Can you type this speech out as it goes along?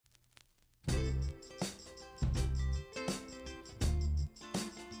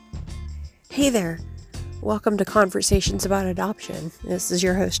Hey there, welcome to Conversations About Adoption. This is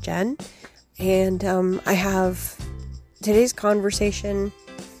your host, Jen, and I have today's conversation.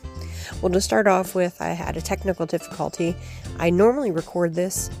 Well, to start off with, I had a technical difficulty. I normally record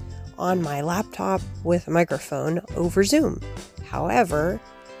this on my laptop with a microphone over Zoom. However,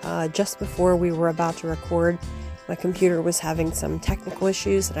 just before we were about to record, my computer was having some technical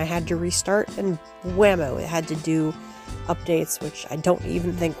issues and I had to restart, and whammo, it had to do updates, which I don't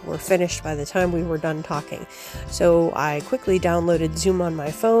even think were finished by the time we were done talking. So I quickly downloaded Zoom on my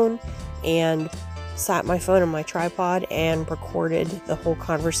phone and sat my phone on my tripod and recorded the whole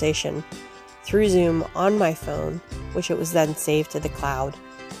conversation through Zoom on my phone, which it was then saved to the cloud,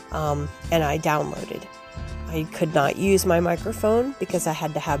 and I downloaded. I could not use my microphone because I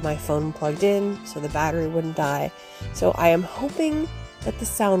had to have my phone plugged in so the battery wouldn't die. So I am hoping that the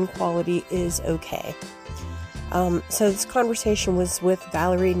sound quality is okay. So this conversation was with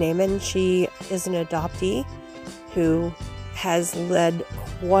Valerie Naiman. She is an adoptee who has led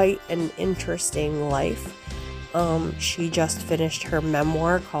quite an interesting life. She just finished her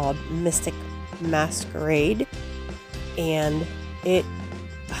memoir called Mystic Masquerade, and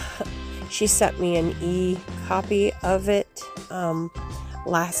she sent me an e-copy of it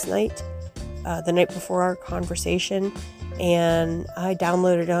last night, the night before our conversation. And I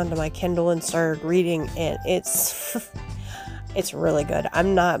downloaded it onto my Kindle and started reading, and it's really good.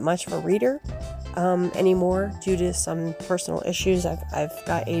 I'm not much of a reader anymore due to some personal issues. I've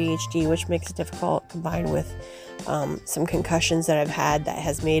got ADHD, which makes it difficult, combined with some concussions that I've had that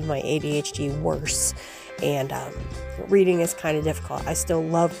has made my ADHD worse. And reading is kind of difficult. I still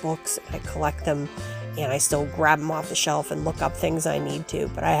love books. I collect them, and I still grab them off the shelf and look up things I need to.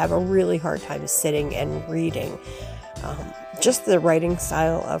 But I have a really hard time sitting and reading. Just the writing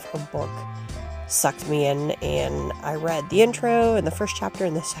style of her book sucked me in, and I read the intro and the first chapter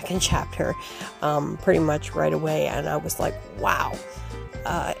and the second chapter pretty much right away, and I was like, wow.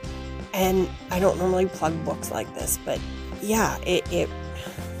 And I don't normally plug books like this, but yeah, it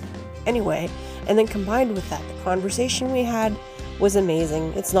anyway. And then combined with that, the conversation we had was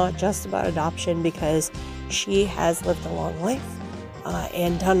amazing. It's not just about adoption, because she has lived a long life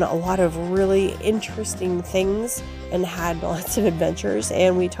and done a lot of really interesting things and had lots of adventures,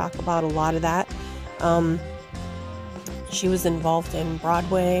 and we talk about a lot of that. She was involved in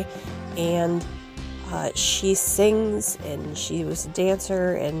Broadway, and she sings, and she was a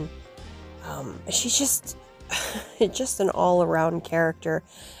dancer, and she's just an all-around character.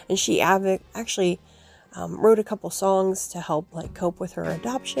 And she actually wrote a couple songs to help cope with her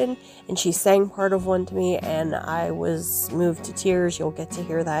adoption, and she sang part of one to me, and I was moved to tears. You'll get to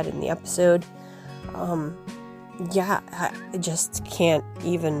hear that in the episode. Yeah, I just can't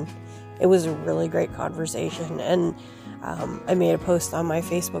even. It was a really great conversation, and I made a post on my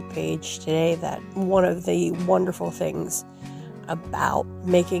Facebook page today that one of the wonderful things about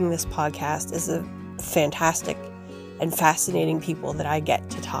making this podcast is the fantastic and fascinating people that I get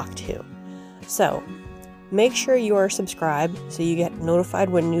to talk to. So make sure you are subscribed so you get notified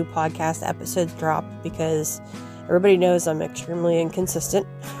when new podcast episodes drop, because everybody knows I'm extremely inconsistent.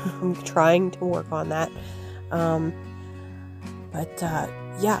 I'm trying to work on that.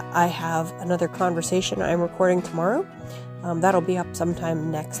 Yeah, I have another conversation I'm recording tomorrow. That'll be up sometime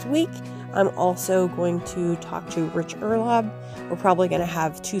next week. I'm also going to talk to Rich Erlob. We're probably going to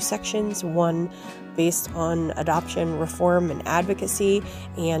have two sections, one based on adoption, reform, and advocacy,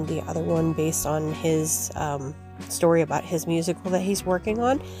 and the other one based on his story about his musical that he's working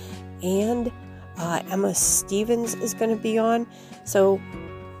on. And Emma Stevens is going to be on. So,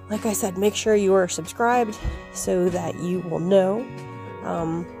 like I said, make sure you are subscribed so that you will know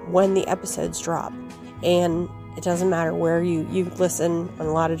when the episodes drop. And it doesn't matter where you listen on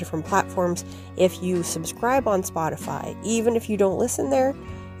a lot of different platforms. If you subscribe on Spotify, even if you don't listen there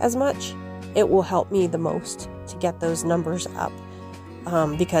as much, it will help me the most to get those numbers up,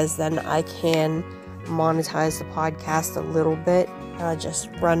 because then I can monetize the podcast a little bit, just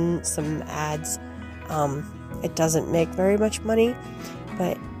run some ads. It doesn't make very much money,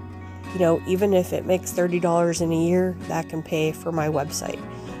 but even if it makes $30 in a year, that can pay for my website.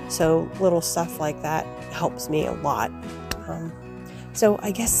 So little stuff like that helps me a lot. So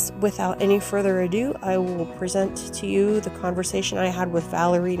I guess without any further ado, I will present to you the conversation I had with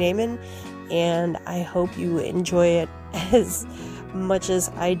Valerie Naiman, and I hope you enjoy it as much as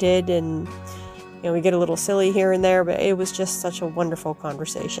I did. And we get a little silly here and there, but it was just such a wonderful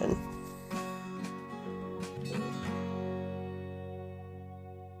conversation.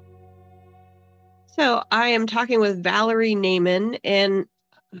 So I am talking with Valerie Naiman, and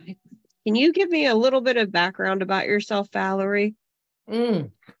can you give me a little bit of background about yourself, Valerie?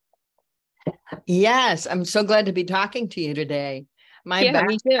 Yes, I'm so glad to be talking to you today. My Yeah,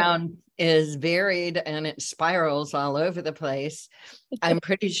 me too. background is varied and it spirals all over the place. I'm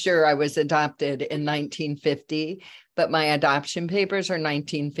pretty sure I was adopted in 1950, but my adoption papers are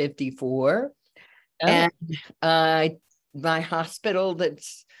 1954. Oh, And uh, my hospital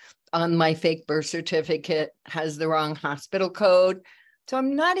that's on my fake birth certificate has the wrong hospital code. So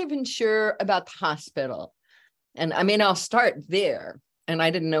I'm not even sure about the hospital. And I mean, I'll start there. And I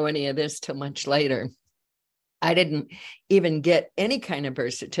didn't know any of this till much later. I didn't even get any kind of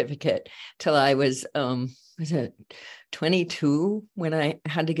birth certificate till I was it 22 when I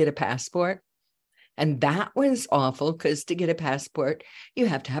had to get a passport. And that was awful because to get a passport, you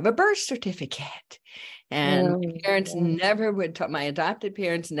have to have a birth certificate. And my parents yeah. never would talk, my adopted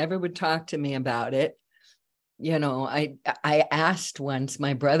parents never would talk to me about it. You know, I asked once,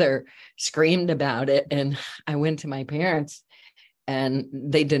 my brother screamed about it, and I went to my parents and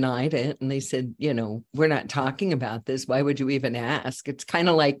they denied it. And they said, you know, we're not talking about this. Why would you even ask? It's kind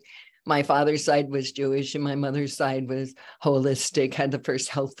of like my father's side was Jewish and my mother's side was holistic, had the first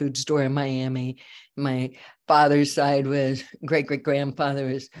health food store in Miami. My father's side was great grandfather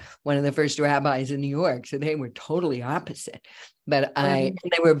was one of the first rabbis in New York. So they were totally opposite. But they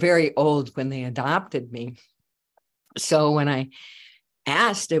were very old when they adopted me. So when I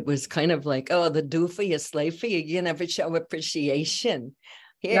asked, it was kind of like, oh, the do for you, slave for you, you never show appreciation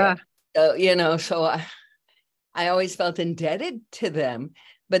here. Yeah. So, you know, I always felt indebted to them,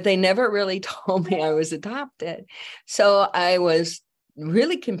 but they never really told me I was adopted. So I was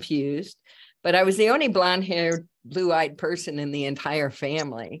really confused, but I was the only blonde haired, blue eyed person in the entire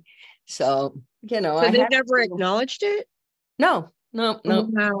family. So, you know, So they never acknowledged it? no.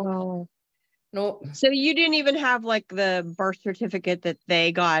 Wow. No. So you didn't even have like the birth certificate that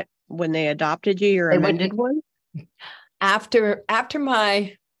they got when they adopted you, your amended one? After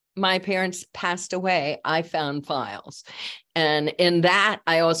my parents passed away, I found files. And in that,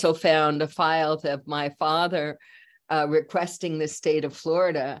 I also found a file of my father requesting the state of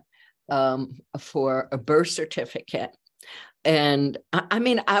Florida for a birth certificate. And I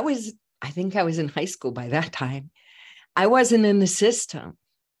mean, I think I was in high school by that time. I wasn't in the system.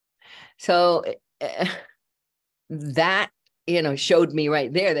 So that, you know, showed me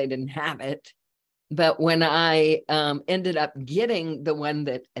right there they didn't have it. But when I ended up getting the one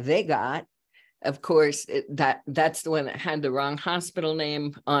that they got, of course, that's the one that had the wrong hospital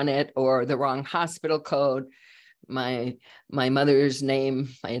name on it or the wrong hospital code. My mother's name,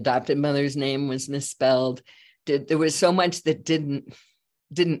 my adopted mother's name was misspelled. There was so much that didn't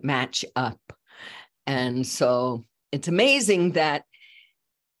match up. And so it's amazing that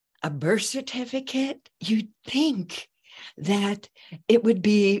a birth certificate, you'd think that it would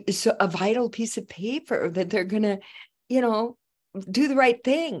be a vital piece of paper that they're going to, you know, do the right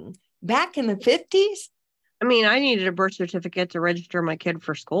thing. Back in the 50s. I mean, I needed a birth certificate to register my kid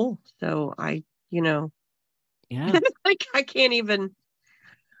for school. So yeah, like I can't even,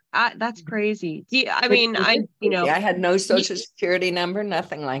 that's crazy. I mean, I had no social security number,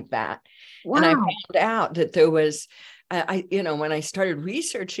 nothing like that. Wow. And I found out that there was, when I started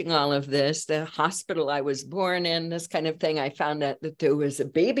researching all of this, the hospital I was born in, this kind of thing, I found out that there was a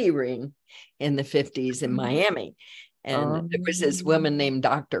baby ring in the 50s in Miami. And there was this woman named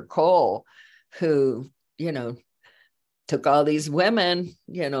Dr. Cole who, you know, took all these women,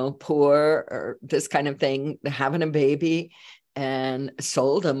 you know, poor or this kind of thing, having a baby and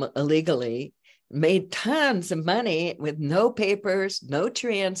sold them illegally, made tons of money with no papers, no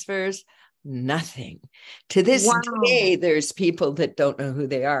transfers, nothing. To this day, there's people that don't know who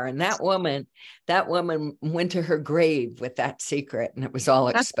they are. And that woman went to her grave with that secret and it was all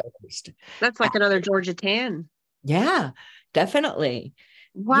exposed. That's like another Georgia Tan. Yeah, definitely.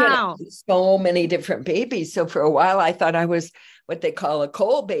 Wow. You know, so many different babies. So for a while I thought I was what they call a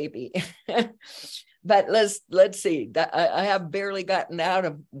coal baby. But let's see. I have barely gotten out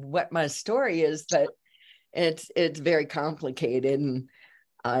of what my story is, but it's very complicated. And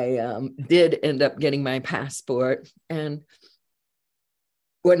I did end up getting my passport. And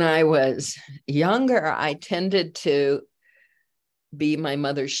when I was younger, I tended to be my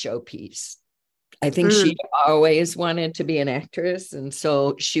mother's showpiece. I think she always wanted to be an actress. And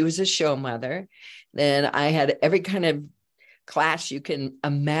so she was a show mother. Then I had every kind of class you can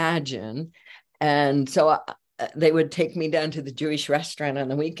imagine. And so they would take me down to the Jewish restaurant on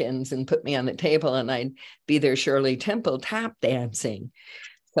the weekends and put me on the table and I'd be there Shirley Temple tap dancing.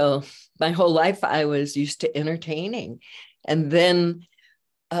 So my whole life I was used to entertaining. And then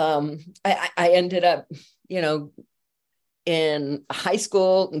I ended up, you know, in high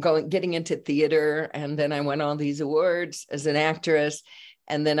school getting into theater. And then I won all these awards as an actress.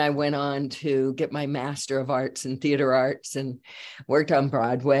 And then I went on to get my Master of Arts in Theater Arts and worked on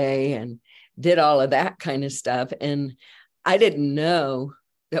Broadway and did all of that kind of stuff. And I didn't know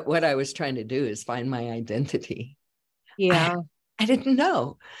that what I was trying to do is find my identity. Yeah. I didn't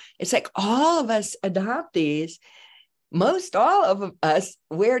know. It's like all of us adoptees, most all of us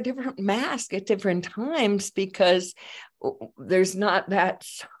wear different masks at different times because there's not that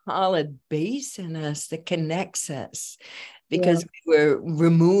solid base in us that connects us, because we were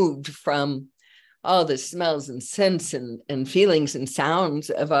removed from all the smells and scents and feelings and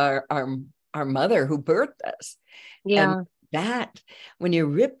sounds of our mother who birthed us. Yeah. And that, when you're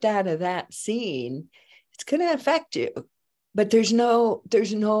ripped out of that scene, it's going to affect you. But there's no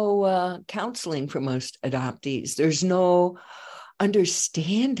counseling for most adoptees. There's no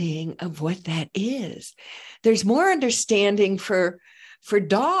understanding of what that is. There's more understanding for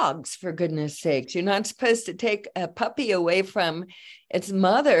dogs, for goodness sakes. You're not supposed to take a puppy away from its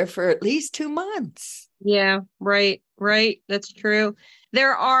mother for at least 2 months. Yeah, right. That's true.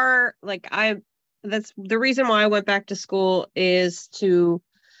 There are that's the reason why I went back to school, is to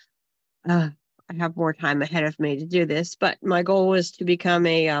I have more time ahead of me to do this, but my goal was to become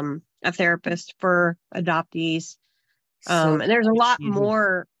a therapist for adoptees. And there's a lot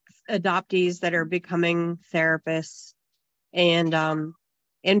more adoptees that are becoming therapists. And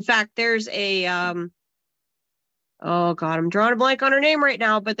in fact, there's a oh God, I'm drawing a blank on her name right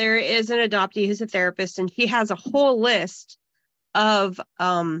now, but there is an adoptee who's a therapist, and she has a whole list of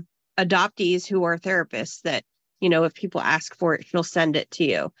adoptees who are therapists that, if people ask for it, she'll send it to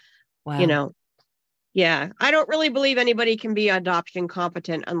you. Wow. Yeah, I don't really believe anybody can be adoption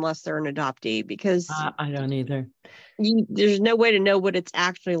competent unless they're an adoptee, because I don't either. There's no way to know what it's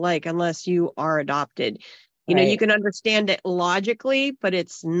actually like unless you are adopted. You can understand it logically, but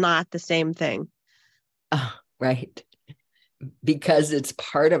it's not the same thing. Right. Because it's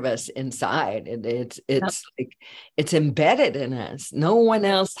part of us inside, and it's like it's embedded in us. No one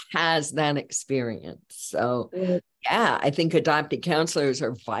else has that experience. So yeah, I think adoptee counselors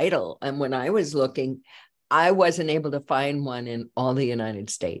are vital. And when I was looking, I wasn't able to find one in all the United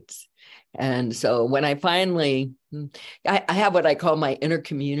States. And so when I finally, I have what I call my inner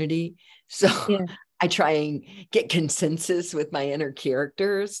community. So I try and get consensus with my inner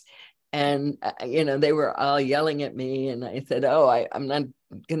characters. And, they were all yelling at me. And I said, I'm not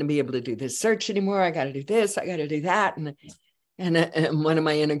going to be able to do this search anymore. I got to do this. I got to do that. And one of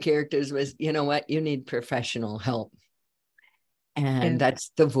my inner characters was, you know what, you need professional help. And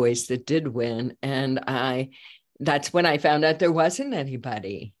that's the voice that did win. And that's when I found out there wasn't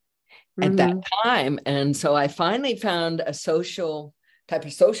anybody at that time. And so I finally found a social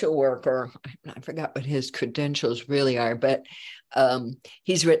worker. I forgot what his credentials really are, but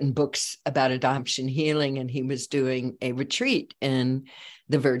he's written books about adoption healing, and he was doing a retreat in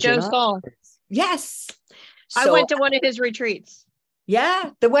the Virgin Islands. Yes. So, I went to one of his retreats. Yeah.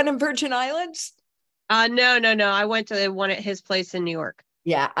 The one in Virgin Islands? No. I went to one at his place in New York.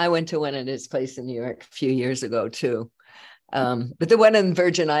 Yeah. I went to one at his place in New York a few years ago too. But the one in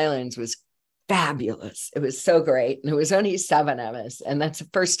Virgin Islands was fabulous. It was so great. And there was only 7 of us. And that's the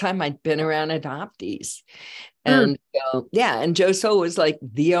first time I'd been around adoptees. And and Joe Soul was like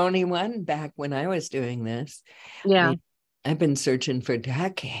the only one back when I was doing this. Yeah. I've been searching for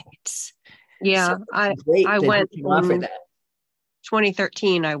decades. Yeah. So I went in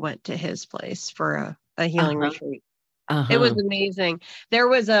 2013. I went to his place for a healing retreat. It was amazing. There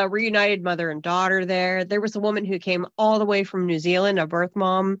was a reunited mother and daughter there. There was a woman who came all the way from New Zealand, a birth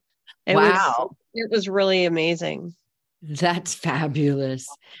mom. It was really amazing. That's fabulous.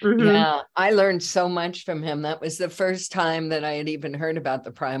 Yeah, I learned so much from him. That was the first time that I had even heard about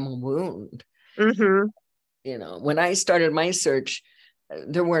the primal wound. When I started my search,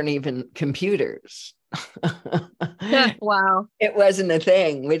 there weren't even computers. Wow. It wasn't a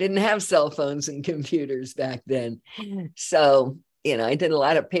thing. We didn't have cell phones and computers back then. So, I did a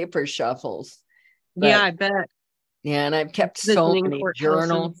lot of paper shuffles. Yeah, I bet. Yeah, and I've kept so many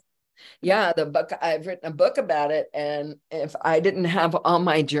journals. Yeah, I've written a book about it. And if I didn't have all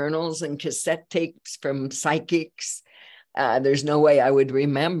my journals and cassette tapes from psychics, there's no way I would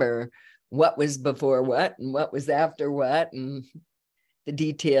remember what was before what and what was after what and the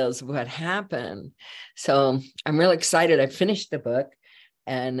details of what happened. So I'm real excited. I finished the book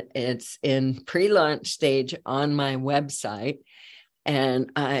and it's in pre-launch stage on my website.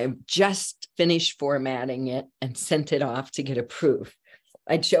 And I've just finished formatting it and sent it off to get approved.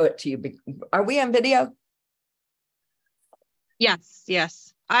 I'd show it to you. Are we on video? Yes.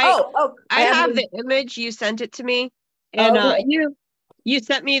 I have the image. You sent it to me, and you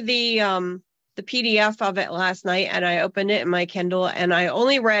sent me the the PDF of it last night, and I opened it in my Kindle, and I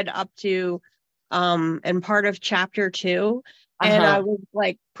only read up to and part of chapter 2, and I was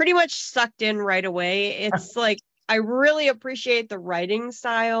like pretty much sucked in right away. It's like I really appreciate the writing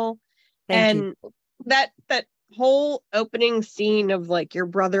style. Thank you. that whole opening scene of like your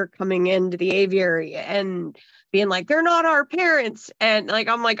brother coming into the aviary and being like, they're not our parents, and like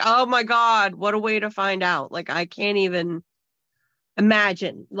I'm like, oh my God, what a way to find out. Like I can't even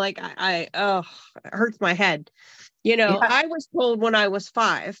imagine. Like oh, it hurts my head. I was told when I was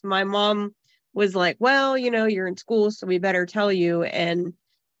 5, my mom was like, well, you're in school, so we better tell you. And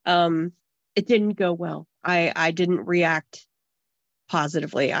it didn't go well. I didn't react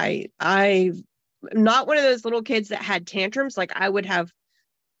positively. I'm not one of those little kids that had tantrums. Like I would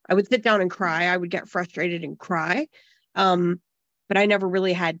sit down and cry. I would get frustrated and cry. But I never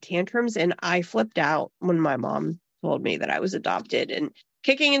really had tantrums. And I flipped out when my mom told me that I was adopted, and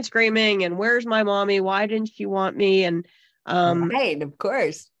kicking and screaming, and where's my mommy? Why didn't she want me? And right, of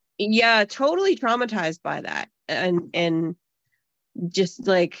course. Yeah, totally traumatized by that. And just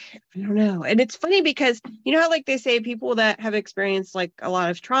like, I don't know. And it's funny because how like they say people that have experienced like a lot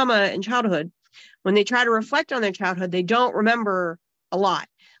of trauma in childhood, when they try to reflect on their childhood, they don't remember a lot.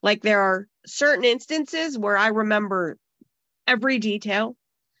 Like there are certain instances where I remember every detail,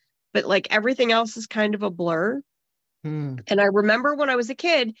 but like everything else is kind of a blur. And I remember when I was a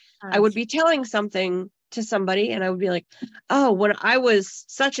kid, I would be telling something to somebody and I would be like, oh, when I was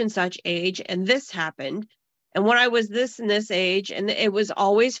such and such age and this happened, and when I was this and this age, and it was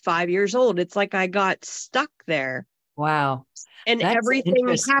always 5 years old. It's like I got stuck there. Wow. And That's everything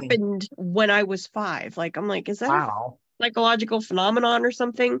happened when I was 5. Like, I'm like, is that a psychological phenomenon or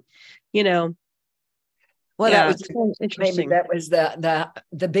something? Well, yeah, that was interesting. Maybe that was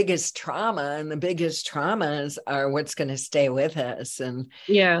the biggest trauma, and the biggest traumas are what's going to stay with us. And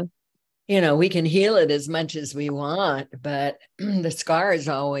yeah, we can heal it as much as we want, but the scar is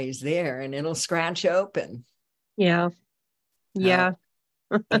always there, and it'll scratch open. Yeah. Yeah.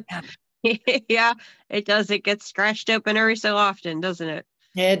 Yeah, it does. It gets scratched open every so often, doesn't it?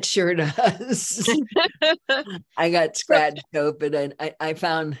 It sure does. I got scratched open, and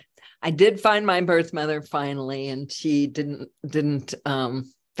I did find my birth mother finally, and she didn't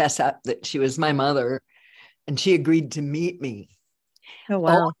fess up that she was my mother, and she agreed to meet me. Oh,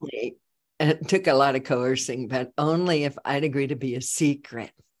 wow. Only, and it took a lot of coercing, but only if I'd agree to be a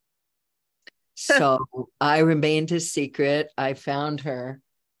secret. So I remained a secret. I found her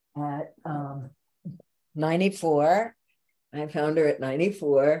at 94. I found her at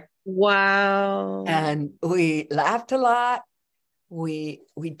 94. Wow. And we laughed a lot. We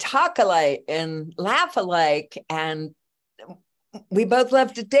talk alike and laugh alike, and we both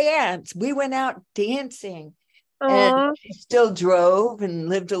loved to dance. We went out dancing. Aww. And she still drove and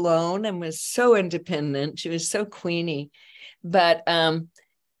lived alone and was so independent. She was so queenie. But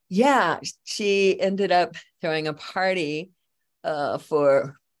yeah, she ended up throwing a party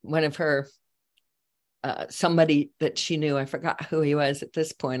for one of her somebody that she knew. I forgot who he was at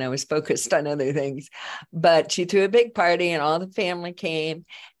this point. I was focused on other things, but she threw a big party and all the family came,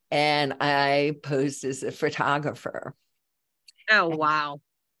 and I posed as a photographer. Oh, wow.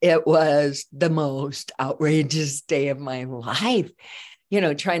 It was the most outrageous day of my life,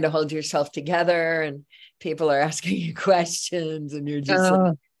 trying to hold yourself together, and people are asking you questions, and you're just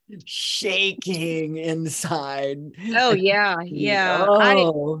like shaking inside. Oh, yeah. Yeah.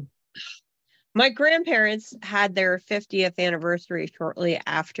 Oh. My grandparents had their 50th anniversary shortly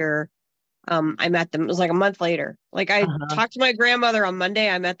after I met them. It was like a month later. Like I talked to my grandmother on Monday.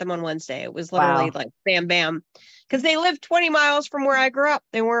 I met them on Wednesday. It was literally like bam, bam. Because they lived 20 miles from where I grew up.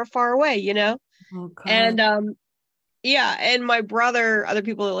 They weren't far away, Okay. And yeah. And my brother, other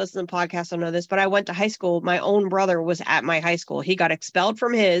people that listen to podcasts don't know this, but I went to high school. My own brother was at my high school. He got expelled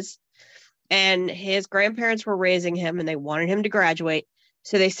from his, and his grandparents were raising him, and they wanted him to graduate.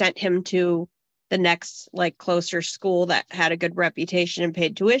 So they sent him to the next like closer school that had a good reputation and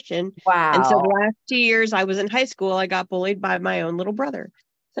paid tuition. Wow. And so the last 2 years I was in high school, I got bullied by my own little brother.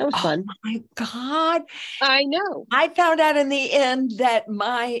 That was fun. Oh my God. I know. I found out in the end that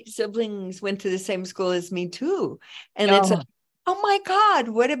my siblings went to the same school as me too. And it's like, oh my God,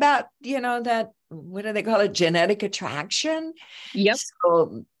 what about, that, what do they call it? Genetic attraction? Yep.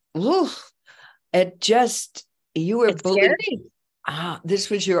 So, you were bullied. This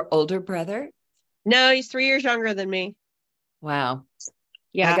was your older brother? No, he's 3 years younger than me. Wow.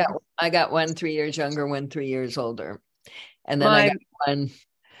 Yeah. I got one 3 years younger, one 3 years older. And then I got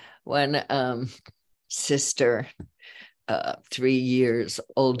one sister 3 years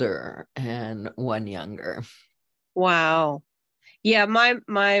older and one younger. Wow. Yeah,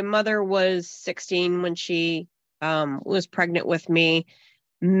 my mother was 16 when she was pregnant with me,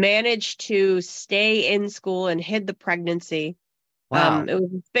 managed to stay in school and hid the pregnancy. Wow. It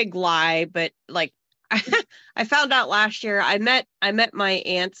was a big lie, but like I found out last year. I met my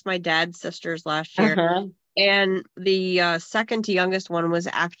aunts, my dad's sisters last year, Uh-huh. and the second to youngest one was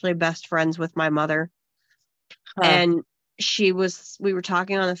actually best friends with my mother. Huh. And we were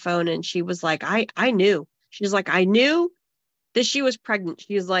talking on the phone, and she was like, I knew. She's like, I knew that she was pregnant.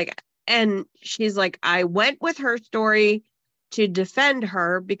 She's like, I went with her story to defend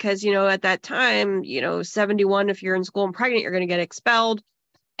her because, at that time, 71, if you're in school and pregnant, you're going to get expelled.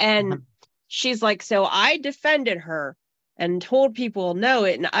 Uh-huh. And she's like, so I defended her and told people no,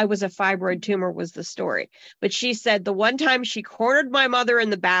 and I was a fibroid tumor was the story. But she said the one time she cornered my mother in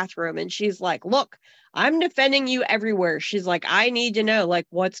the bathroom and she's like, look, I'm defending you everywhere. She's like, I need to know like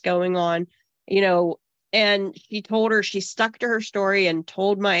what's going on, you know. And she told her, she stuck to her story and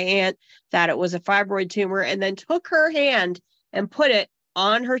told my aunt that it was a fibroid tumor and then took her hand and put it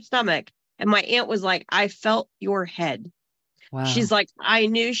on her stomach. And my aunt was like, I felt your head. She's Wow. like, I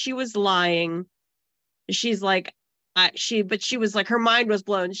knew she was lying. She's like, but she was like, her mind was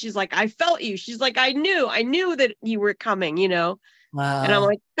blown. She's like, I felt you. She's like, I knew that you were coming. And I'm Wow.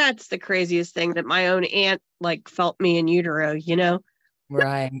 like, that's the craziest thing that my own aunt like felt me in utero.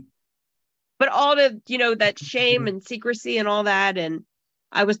 Right. But all that shame and secrecy and all that. And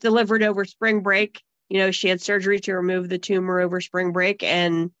I was delivered over spring break. She had surgery to remove the tumor over spring break.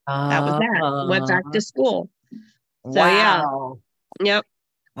 And that was that. Went back to school. So yeah. Wow. Yep.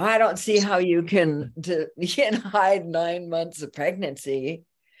 I don't see how you can hide 9 months of pregnancy.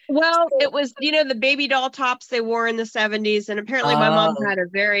 Well, it was, the baby doll tops they wore in the 70s. And apparently my mom Oh, had a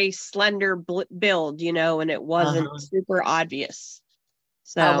very slender build, and it wasn't uh-huh. super obvious.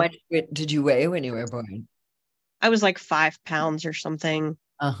 How So much did you weigh when you were born? I was like 5 pounds or something.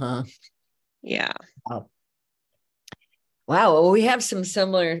 Uh-huh. Yeah. Wow. Wow. Well, we have some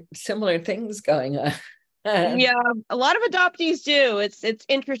similar things going on. Yeah. A lot of adoptees do. It's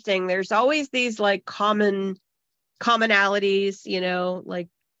interesting. There's always these like commonalities, like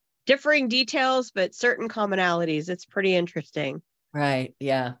differing details, but certain commonalities. It's pretty interesting. Right.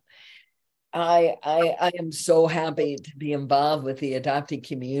 Yeah. I am so happy to be involved with the adoptee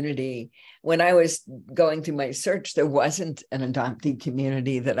community. When I was going through my search, there wasn't an adoptee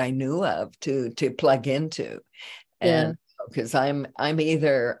community that I knew of to plug into. Yeah. And because I'm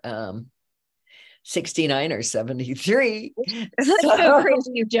either 69 or 73. That's so So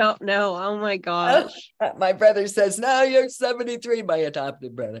crazy you don't know. Oh my gosh. my brother says, no, you're 73, my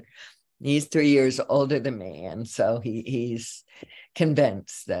adopted brother. He's 3 years older than me. And so he's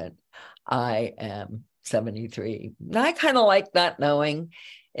convinced that I am 73. And I kind of like not knowing.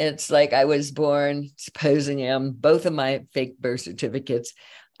 It's like I was born, supposing I'm both of my fake birth certificates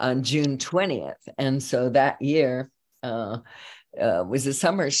on June 20th. And so that year was the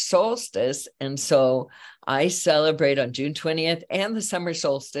summer solstice. And so I celebrate on June 20th and the summer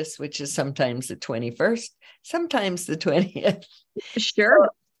solstice, which is sometimes the 21st, sometimes the 20th. Sure. So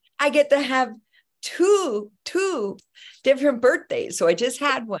I get to have two different birthdays. So I just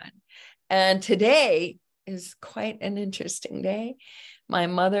had one. And today is quite an interesting day. My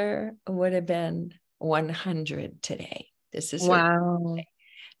mother would have been 100 today. This is her. Wow.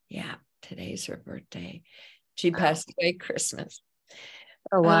 Yeah, today's her birthday. She passed away Christmas.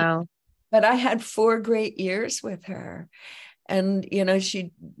 Oh, Uh, wow. but I had 4 great years with her. And,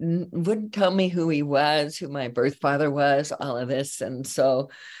 she wouldn't tell me who he was, who my birth father was, all of this. And so,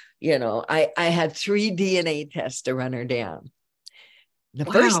 I had 3 DNA tests to run her down. The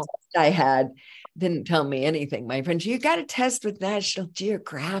first Wow. test I had didn't tell me anything. My friend, you got a test with National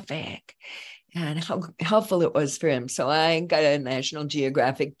Geographic, and how helpful it was for him. So I got a National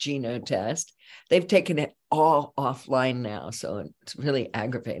Geographic Geno test. They've taken it all offline now, so it's really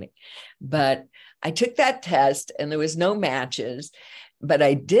aggravating. But I took that test and there was no matches, but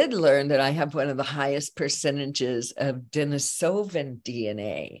I did learn that I have one of the highest percentages of Denisovan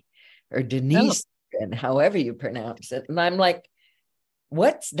DNA or Oh, Denisovan, however you pronounce it. And I'm like,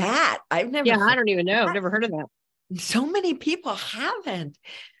 what's that? I've never yeah. I heard don't even know. I've that. never heard of that. So many people haven't.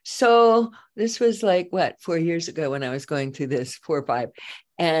 So this was like what, 4 years ago when I was going through this, 4 or 5.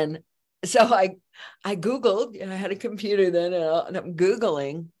 And so I Googled, I had a computer then, and I'm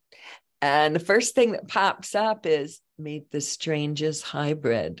Googling. And the first thing that pops up is meet the strangest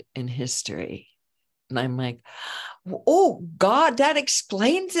hybrid in history. And I'm like, oh God, that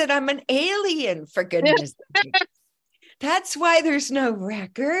explains it. I'm an alien, for goodness sake. That's why there's no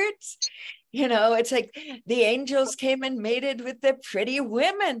records. It's like the angels came and mated with the pretty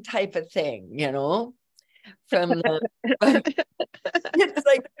women type of thing. from the, it's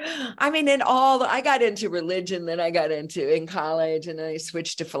like, I mean, I got into religion, then I got into in college, and then I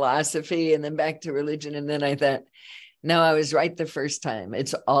switched to philosophy and then back to religion. And then I thought, no, I was right the first time.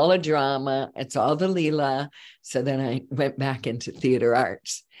 It's all a drama. It's all the Leela. So then I went back into theater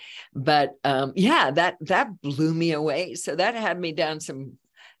arts. But yeah, that blew me away. So that had me down some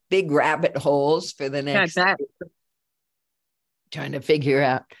big rabbit holes for the next year, trying to figure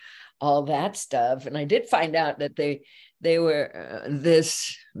out all that stuff. And I did find out that they were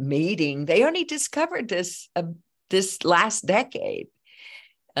this meeting. They only discovered this last decade.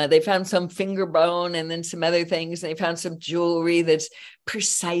 They found some finger bone and then some other things. They found some jewelry that's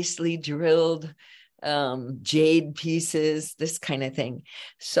precisely drilled, jade pieces, this kind of thing.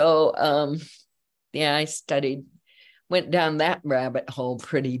 So yeah, I went down that rabbit hole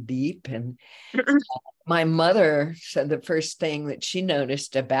pretty deep. And my mother said the first thing that she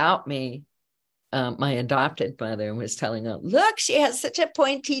noticed about me, my adopted mother, was telling her, look, she has such a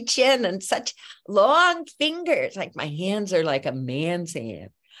pointy chin and such long fingers. Like my hands are like a man's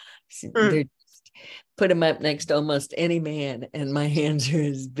hand. They're just, put them up next to almost any man, and my hands are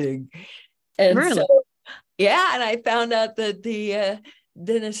as big. And really? So, yeah, and I found out that the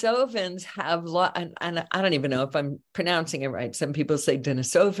Denisovans have and I don't even know if I'm pronouncing it right. Some people say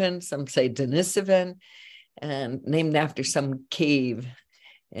Denisovan, some say Denisovan, and named after some cave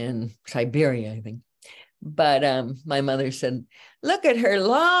in Siberia, I think. But my mother said, look at her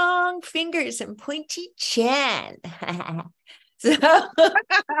long fingers and pointy chin. So,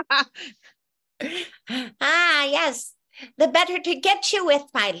 yes, the better to get you with,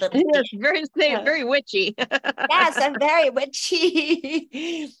 my little. Yes, very witchy. Yes, I'm very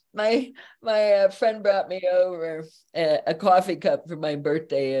witchy. My friend brought me over a coffee cup for my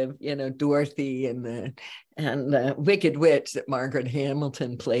birthday of Dorothy and the Wicked Witch that Margaret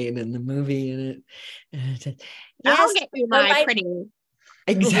Hamilton played in the movie. And yes, I'll get you my pretty.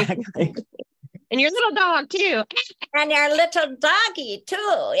 Exactly. And your little dog, too. And your little doggy,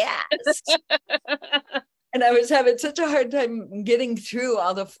 too. Yes. And I was having such a hard time getting through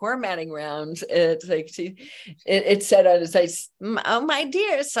all the formatting rounds. It's like, it said on his face, oh, my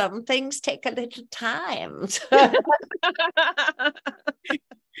dear, some things take a little time.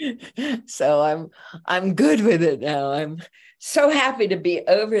 So I'm good with it now. I'm so happy to be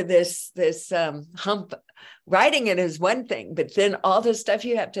over this hump. Writing it is one thing, but then all the stuff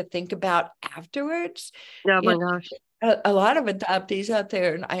you have to think about afterwards. Oh my gosh. A lot of adoptees out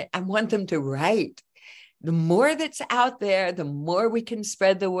there, and I want them to write. The more that's out there, the more we can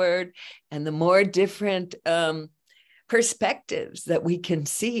spread the word, and the more different perspectives that we can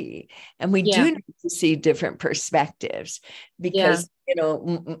see. And we do need to see different perspectives, because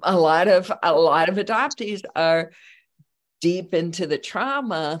a lot of adoptees are deep into the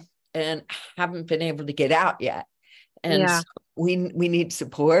trauma and haven't been able to get out yet. And so we need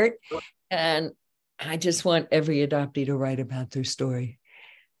support. And I just want every adoptee to write about their story.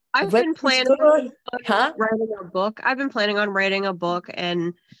 I've been planning on writing a book. I've been planning on writing a book,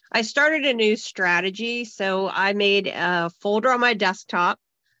 and I started a new strategy. So I made a folder on my desktop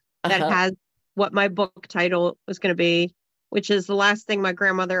that has what my book title was going to be, which is the last thing my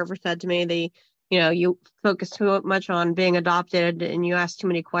grandmother ever said to me. You focus too much on being adopted and you ask too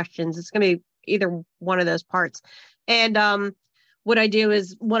many questions. It's going to be either one of those parts. And what I do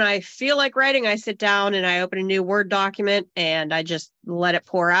is when I feel like writing, I sit down and I open a new Word document and I just let it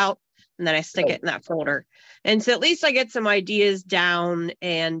pour out, and then I stick it in that folder. And so at least I get some ideas down,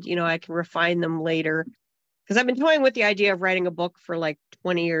 and, I can refine them later. Because I've been toying with the idea of writing a book for like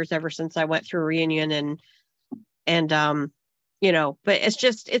 20 years, ever since I went through a reunion and but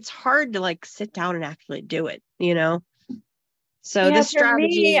it's hard to like sit down and actually do it, So the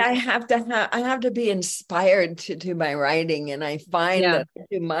strategy, for me, I have to be inspired to do my writing. And I find that I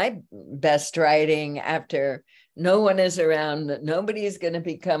do my best writing after no one is around, nobody's going to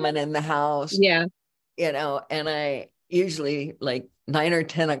be coming in the house. Yeah. And I usually like 9 or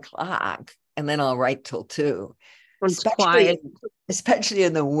 10 o'clock, and then I'll write till 2. It's quiet. Especially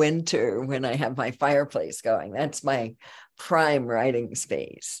in the winter when I have my fireplace going. That's my prime writing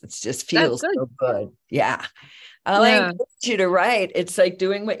space. It just feels so good. Yeah. I encourage you to write. It's like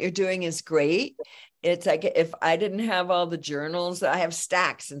doing what you're doing is great. It's like if I didn't have all the journals, I have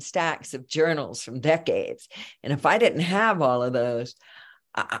stacks and stacks of journals from decades. And if I didn't have all of those,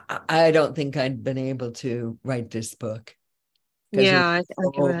 I don't think I'd been able to write this book. Yeah, I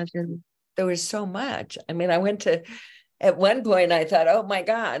can imagine. There was so much. I mean, at one point I thought, oh my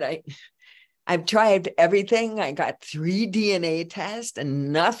God, I've tried everything. I got 3 DNA tests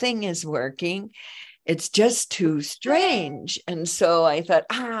and nothing is working. it's just too strange. And so I thought,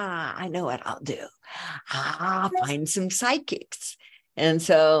 I know what I'll do. I'll find some psychics. And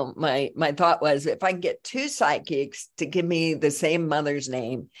so my thought was, if I can get two psychics to give me the same mother's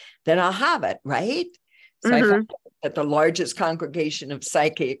name, then I'll have it, right? So I found that the largest congregation of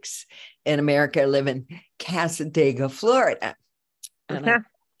psychics in America live in Cassadaga, Florida. And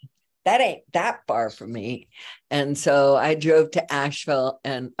that ain't that far from me. And so I drove to Asheville,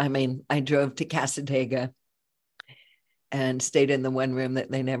 and I drove to Cassadaga and stayed in the one room that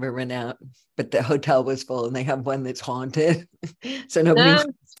they never rent out, but the hotel was full and they have one that's haunted. So nobody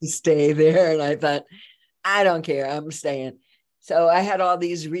wants to stay there. And I thought, I don't care, I'm staying. So I had all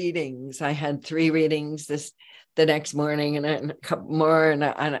these readings. I had 3 readings the next morning, and a couple more. And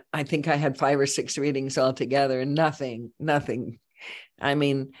I think I had 5 or 6 readings altogether, and nothing. I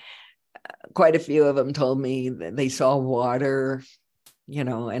mean, quite a few of them told me that they saw water,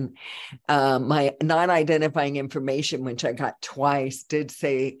 and my non-identifying information, which I got twice, did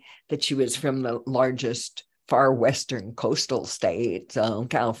say that she was from the largest far western coastal state, so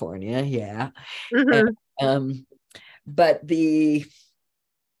California, yeah. And, but the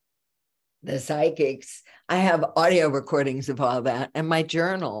psychics, I have audio recordings of all that and my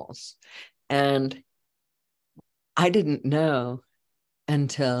journals, and I didn't know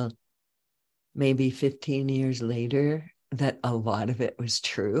until maybe 15 years later that a lot of it was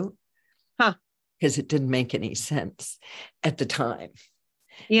true. Because it didn't make any sense at the time.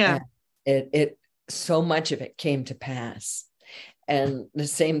 Yeah. And it so much of it came to pass. And the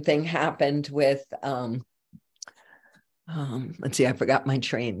same thing happened with let's see, I forgot my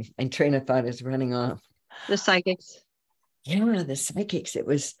train of thought is running off. The psychics. Yeah, the psychics. It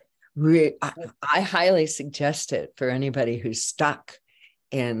was really, I highly suggest it for anybody who's stuck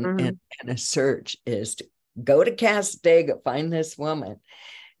in a search, is to go to Cassadaga, find this woman,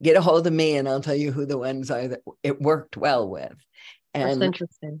 get a hold of me, and I'll tell you who the ones are that it worked well with. And that's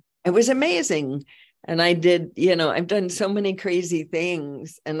interesting. It was amazing. And I did, I've done so many crazy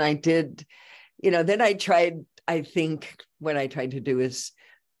things. And I did, then I think what I tried to do is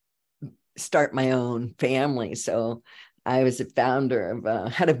start my own family. So I was a founder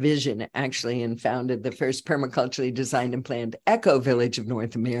of, had a vision actually, and founded the first permaculturally designed and planned eco village of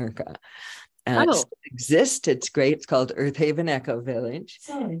North America. It still exists. It's great. It's called Earth Haven Eco Village.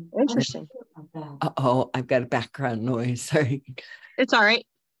 Interesting. I've got a background noise. Sorry. It's all right.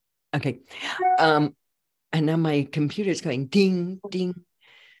 Okay. And now my computer's going ding, ding.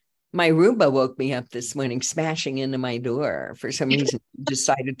 My Roomba woke me up this morning, smashing into my door. For some reason,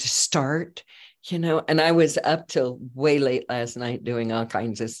 decided to start, and I was up till way late last night doing all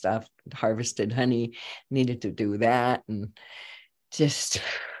kinds of stuff, harvested honey, needed to do that. And just,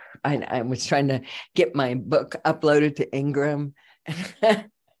 I was trying to get my book uploaded to Ingram.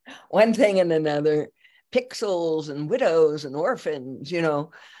 One thing and another, pixels and widows and orphans,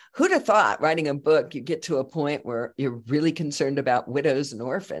 who'd have thought writing a book, you get to a point where you're really concerned about widows and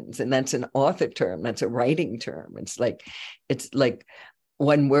orphans. And that's an author term. That's a writing term. It's like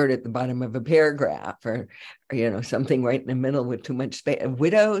one word at the bottom of a paragraph, or something right in the middle with too much space.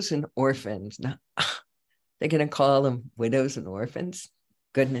 Widows and orphans. Now, they're going to call them widows and orphans.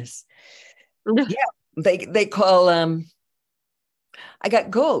 Goodness. Yeah. They call, I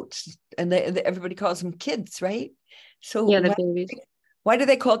got goats, and everybody calls them kids, right? So yeah, the babies. Why do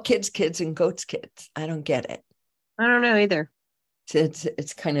they call kids kids and goats kids? I don't get it. I don't know either.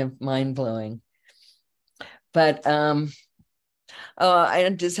 It's kind of mind-blowing. But I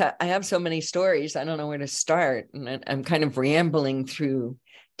have so many stories. I don't know where to start. And I'm kind of rambling through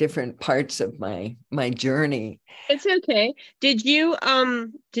different parts of my journey. It's okay. Did you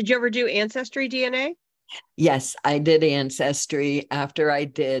ever do Ancestry DNA? Yes, I did Ancestry after I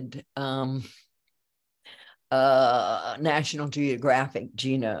did National Geographic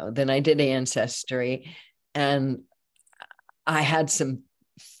Geno. Then I did Ancestry, and I had some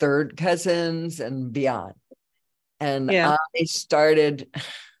third cousins and beyond. And I started,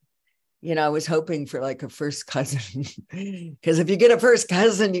 I was hoping for like a first cousin, because if you get a first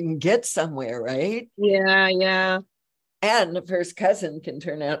cousin, you can get somewhere, right? Yeah, yeah. And the first cousin can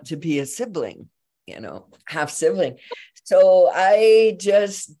turn out to be a sibling, half sibling. So I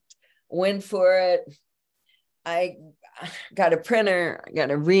just went for it. I got a printer, I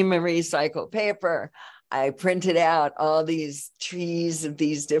got a ream of recycled paper. I printed out all these trees of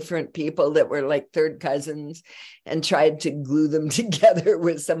these different people that were like third cousins, and tried to glue them together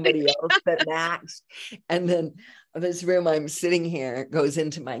with somebody else that matched. And then this room I'm sitting here goes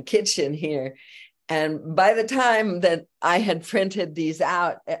into my kitchen here. And by the time that I had printed these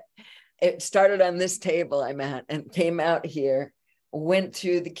out, it started on this table I'm at and came out here went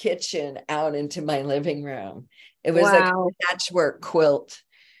through the kitchen out into my living room. It was like Wow. a patchwork quilt.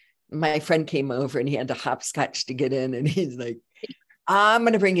 My friend came over and he had to hopscotch to get in, and he's like, I'm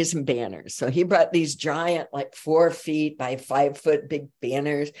going to bring you some banners. So he brought these giant, like 4 feet by 5 foot big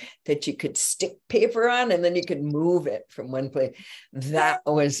banners that you could stick paper on, and then you could move it from one place. That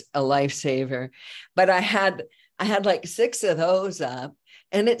was a lifesaver. But I had like 6 of those up,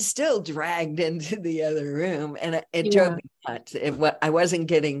 and it still dragged into the other room, and it drove me nuts. I wasn't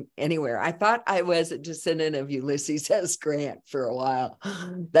getting anywhere. I thought I was a descendant of Ulysses S. Grant for a while.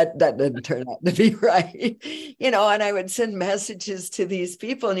 That didn't turn out to be right, and I would send messages to these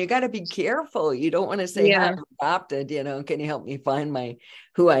people, and you got to be careful. You don't want to say, "Hi, I'm adopted. Can you help me find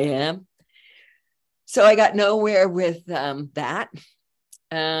who I am?" So I got nowhere with that.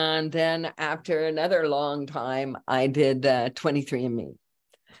 And then after another long time, I did 23andMe.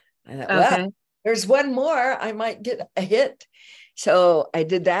 I thought, well, there's one more, I might get a hit. So I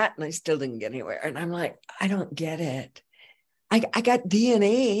did that, and I still didn't get anywhere. And I'm like, I don't get it. I got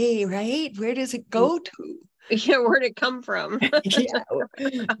DNA, right? Where does it go to? Yeah, where'd it come from? Yeah,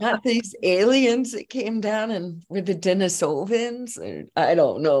 not these aliens that came down and were the Denisovans. I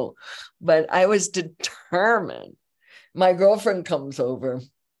don't know. But I was determined. My girlfriend comes over,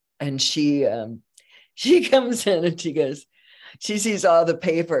 and she comes in, and she goes, she sees all the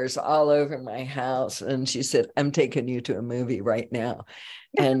papers all over my house, and she said, I'm taking you to a movie right now.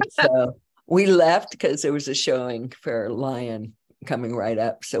 And so we left because there was a showing for Lion coming right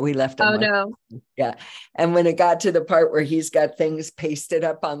up. So we left. Oh, no. Yeah. And when it got to the part where he's got things pasted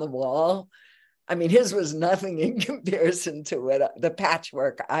up on the wall, I mean, his was nothing in comparison to what the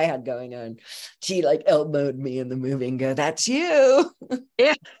patchwork I had going on. She like elbowed me in the movie and go, that's you.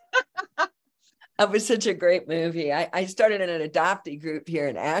 Yeah. It was such a great movie. I started in an adoptee group here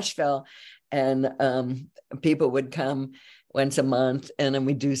in Asheville, and people would come once a month, and then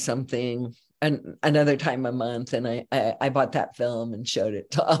we do something another time a month. And I bought that film and showed it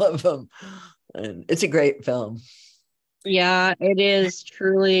to all of them. And it's a great film. Yeah, it is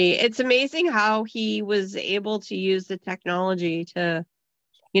truly. It's amazing how he was able to use the technology to,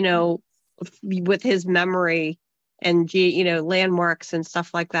 with his memory and, landmarks and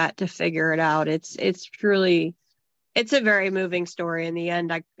stuff like that to figure it out. It's truly, it's a very moving story. In the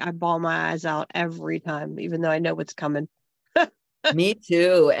end, I bawl my eyes out every time, even though I know what's coming. Me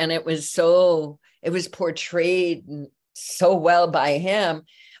too. And it was portrayed so well by him,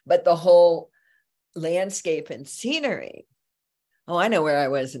 but the whole landscape and scenery. Oh, I know where I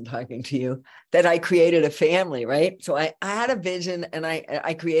was in talking to you, that I created a family, right? So I had a vision, and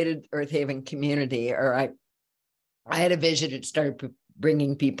I created Earth Haven Community, or I had a vision that started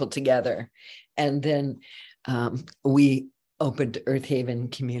bringing people together. And then we opened Earth Haven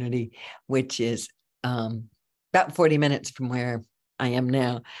Community, which is about 40 minutes from where I am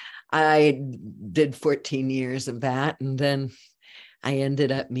now. I did 14 years of that. And then I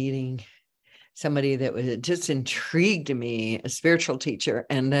ended up meeting somebody that was just intrigued me, a spiritual teacher.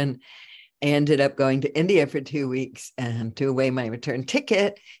 And then I ended up going to India for 2 weeks and threw away my return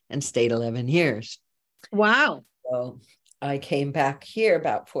ticket and stayed 11 years. Wow. So I came back here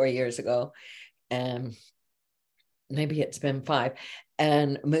about 4 years ago, and maybe it's been 5,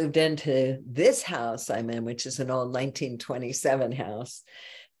 and moved into this house I'm in, which is an old 1927 house.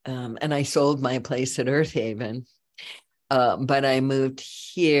 And I sold my place at Earth Haven. But I moved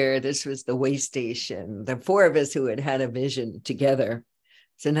here. This was the way station. The 4 of us who had a vision together.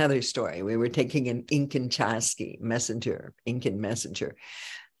 It's another story. We were taking an Incan messenger,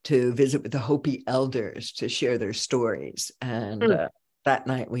 to visit with the Hopi elders to share their stories. And that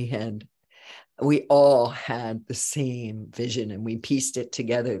night we all had the same vision, and we pieced it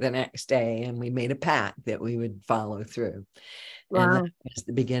together the next day, and we made a pact that we would follow through. Wow. And that was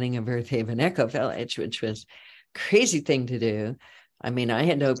the beginning of Earth Haven Echo Village, which was crazy thing to do. I mean, I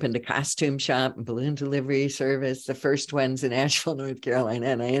had opened a costume shop and balloon delivery service, the first ones in Asheville, North Carolina,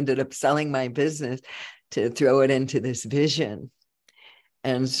 and I ended up selling my business to throw it into this vision.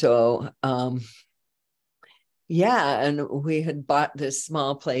 And so, and we had bought this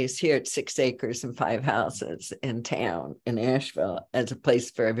small place here at 6 acres and 5 houses in town in Asheville as a place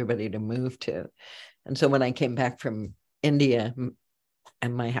for everybody to move to. And so when I came back from India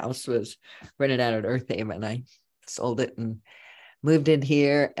and my house was rented out at Earth Haven, I sold it and moved in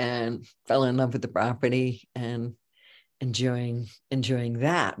here and fell in love with the property and enjoying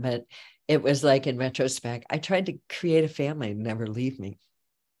that. But it was like, in retrospect, I tried to create a family and never leave me.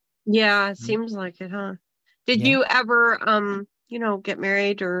 Yeah, it seems like it, huh? Did you ever, get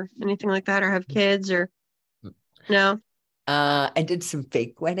married or anything like that, or have kids, or no? I did some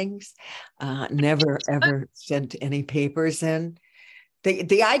fake weddings. Never ever sent any papers in.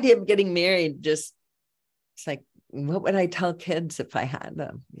 the idea of getting married just, it's like, what would I tell kids if I had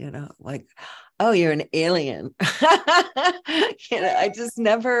them? Like, oh, you're an alien. I just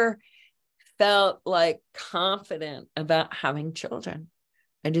never felt like confident about having children.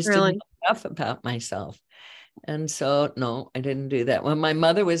 I just didn't know enough about myself. And so, no, I didn't do that. When my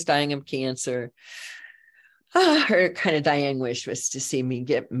mother was dying of cancer, her kind of dying wish was to see me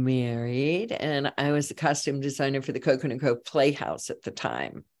get married. And I was the costume designer for the Coconut Grove Playhouse at the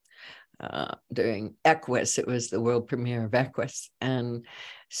time. During Equus, it was the world premiere of Equus. And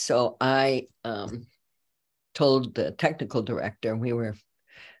so I told the technical director, we were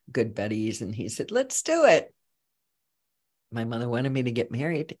good buddies, and he said, let's do it. My mother wanted me to get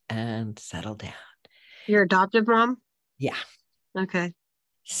married and settle down. Your adoptive mom? Yeah. Okay.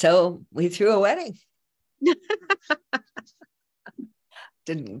 So we threw a wedding.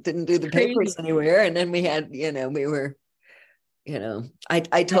 Didn't do the papers anywhere. And then we had, we were,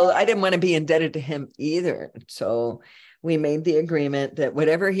 I told, I didn't want to be indebted to him either. So we made the agreement that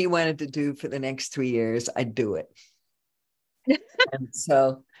whatever he wanted to do for the next 3 years, I'd do it. And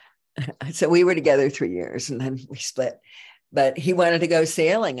so we were together 3 years, and then we split. But he wanted to go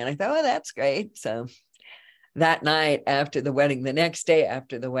sailing, and I thought, oh, that's great. So that night after the wedding, the next day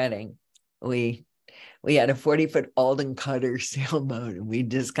after the wedding, we had a 40-foot Alden cutter sailboat, and we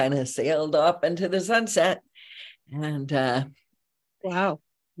just kind of sailed off into the sunset. And wow.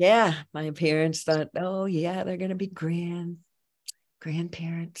 Yeah, my parents thought, oh yeah, they're going to be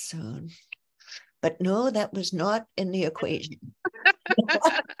grandparents soon. But no, that was not in the equation.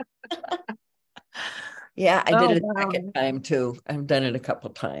 Yeah, I did it a second time too. I've done it a couple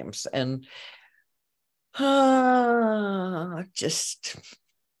of times, and just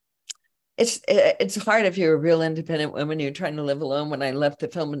it's hard if you're a real independent woman. You're trying to live alone. When I left the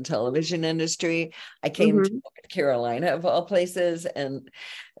film and television industry, I came to North Carolina, of all places, and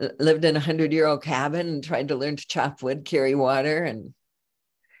lived in a 100-year-old cabin and tried to learn to chop wood, carry water, and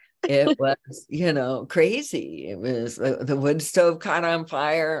it was, crazy. It was the wood stove caught on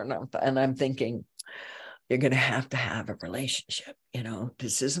fire, and I'm thinking, you're going to have a relationship.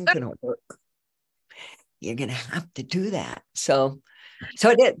 This isn't going to work. You're going to have to do that. So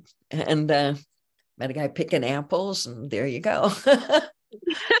I did. And met a guy picking apples, and there you go.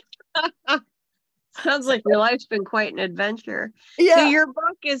 Sounds like your life's been quite an adventure. Yeah. So your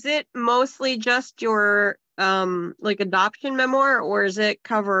book, is it mostly just your like adoption memoir, or does it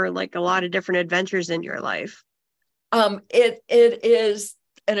cover like a lot of different adventures in your life? It is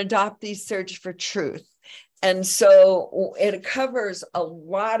an adoptee search for truth. And so it covers a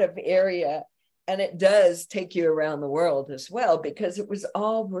lot of area, and it does take you around the world as well, because it was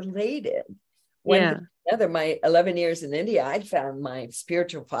all related. Another, my 11 years in India, I found my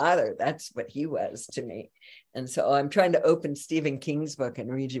spiritual father. That's what he was to me. And so I'm trying to open Stephen King's book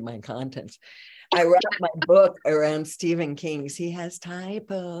and read you my contents. I wrote my book around Stephen King's. He has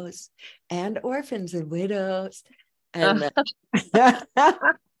typos and orphans and widows. And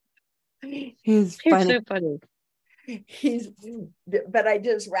he's funny. So funny. But I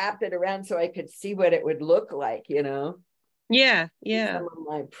just wrapped it around so I could see what it would look like, Yeah. Some of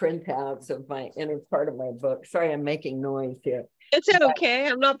my printouts of my inner part of my book. Sorry, I'm making noise here. It's okay.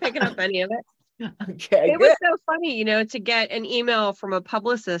 I'm not picking up any of it. Okay. It was so funny, to get an email from a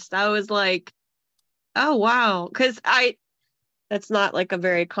publicist. I was like, oh, wow. Because that's not like a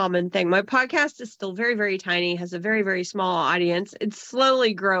very common thing. My podcast is still very, very tiny, has a very, very small audience. It's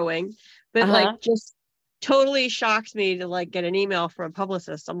slowly growing, but like just totally shocks me to like get an email from a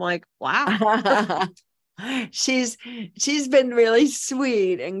publicist. I'm like, wow. She's been really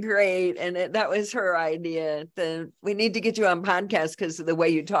sweet and great, and that was her idea. We need to get you on podcast because the way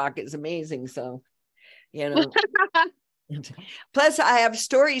you talk is amazing. So, plus I have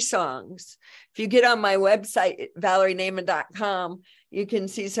story songs. If you get on my website, ValerieNaiman.com, you can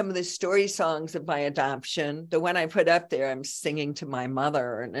see some of the story songs of my adoption. The one I put up there, I'm singing to my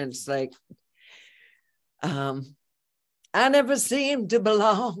mother, and it's like, I never seemed to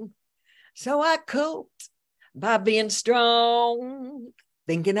belong, so I coped by being strong,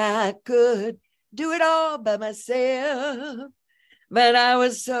 thinking I could do it all by myself. But I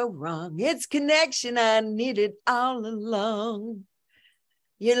was so wrong. It's connection I needed all along.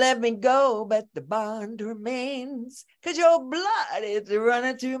 You let me go, but the bond remains, 'cause your blood is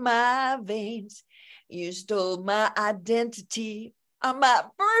running through my veins. You stole my identity on my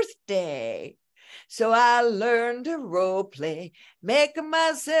birthday. So I learned to role play, making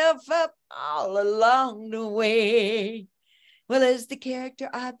myself up all along the way. Well, as the character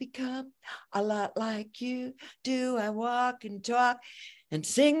I become, a lot like you do, I walk and talk and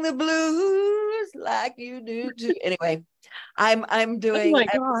sing the blues like you do too. Anyway, I'm doing, Oh my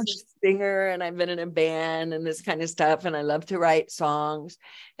I was gosh. a singer and I've been in a band and this kind of stuff. And I love to write songs.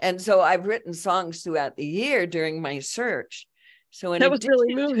 And so I've written songs throughout the year during my search. So in That was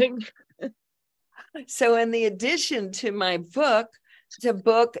really addition, moving. so in the addition to my book, it's a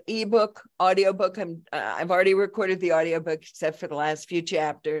book, ebook, audiobook. I've already recorded the audiobook except for the last few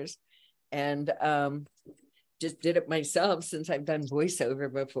chapters. And just did it myself since I've done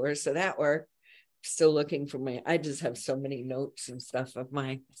voiceover before. So that worked. Still looking for I just have so many notes and stuff of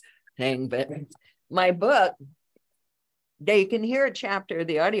my thing, but my book, you can hear a chapter of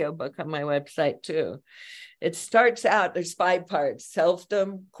the audiobook on my website too. It starts out, there's 5 parts: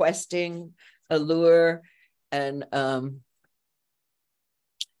 selfdom, questing, allure, and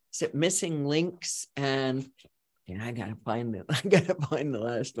is it missing links? And yeah, I gotta find the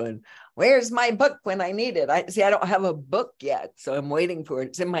last one. Where's my book when I need it? I don't have a book yet, so I'm waiting for it.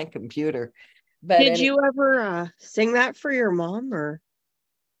 It's in my computer. But did you ever sing that for your mom, or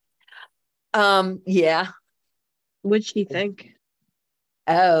yeah. what'd she think?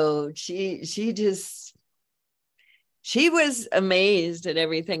 Oh, she was amazed at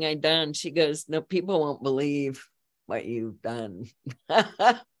everything I'd done. She goes, no, people won't believe what you've done.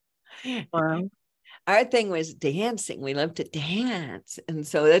 Wow. Our thing was dancing. We loved to dance. And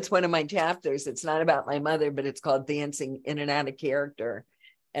so that's one of my chapters. It's not about my mother, but it's called Dancing In and Out of Character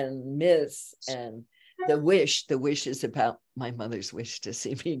and Myths. And the wish is about my mother's wish to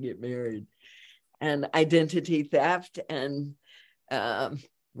see me get married, and identity theft, and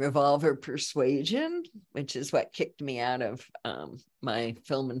revolver persuasion, which is what kicked me out of my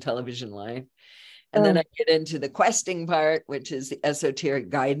film and television life. And then I get into the questing part, which is the esoteric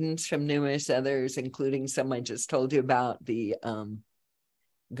guidance from numerous others, including some I just told you about, the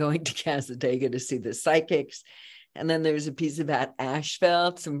going to Casadega to see the psychics. And then there's a piece about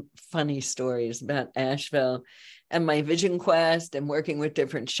Asheville, some funny stories about Asheville, and my vision quest, and working with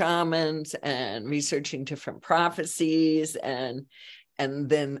different shamans and researching different prophecies, and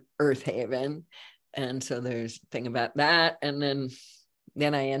then Earth Haven. And so there's a thing about that. And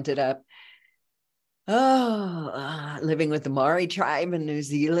then I ended up living with the Maori tribe in New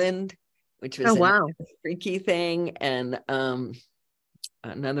Zealand, which was wow. a freaky thing. And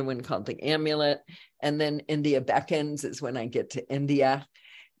another one called the Amulet. And then India Beckons is when I get to India.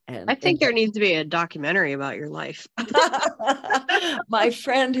 And I think there needs to be a documentary about your life. my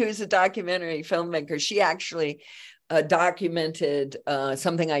friend, who's a documentary filmmaker, she actually documented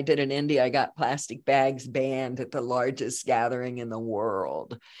something I did in India. I got plastic bags banned at the largest gathering in the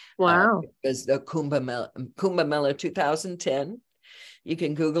world. Wow. It was the Kumbh Mela 2010. You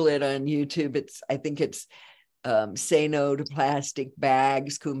can Google it on YouTube. I think it's Say No to Plastic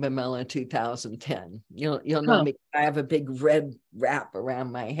Bags, Kumbh Mela 2010. You'll know me. I have a big red wrap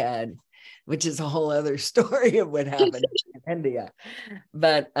around my head, which is a whole other story of what happened in India.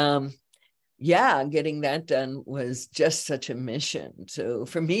 But yeah, getting that done was just such a mission. So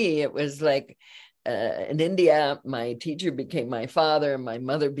for me, it was like in India, my teacher became my father, and my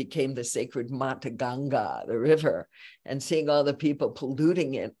mother became the sacred Mata Ganga, the river, and seeing all the people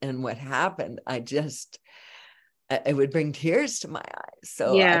polluting it and what happened, it would bring tears to my eyes.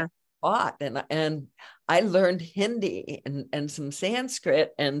 So yeah. I fought, and I learned Hindi and some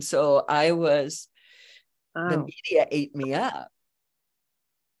Sanskrit. And so the media ate me up.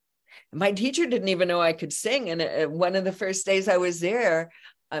 My teacher didn't even know I could sing. And one of the first days I was there,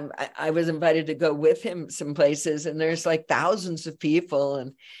 I was invited to go with him some places, and there's like thousands of people,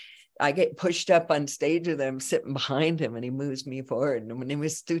 and I get pushed up on stage with him, sitting behind him, and he moves me forward. And when he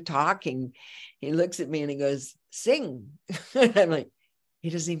was through talking, he looks at me and he goes, "Sing." And I'm like, he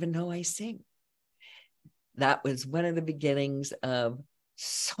doesn't even know I sing. That was one of the beginnings of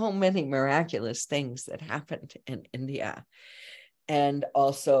so many miraculous things that happened in India. And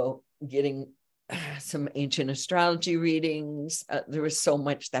also getting some ancient astrology readings. There was so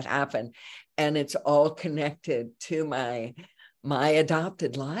much that happened, and it's all connected to my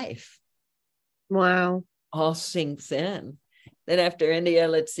adopted life. Wow. All sinks in. Then after India,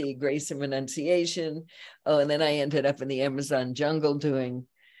 let's see, Grace and Renunciation. Oh, and then I ended up in the Amazon jungle doing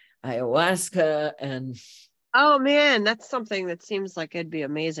ayahuasca. And oh man, that's something that seems like it'd be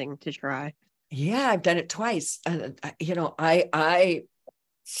amazing to try. yeah, I've done it twice. I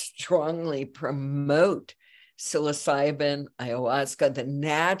strongly promote psilocybin, ayahuasca, the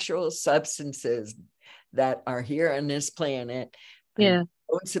natural substances that are here on this planet. Yeah.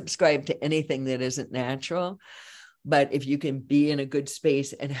 I don't subscribe to anything that isn't natural, but if you can be in a good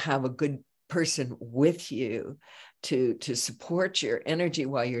space and have a good person with you to support your energy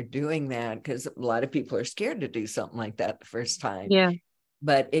while you're doing that, because a lot of people are scared to do something like that the first time. Yeah.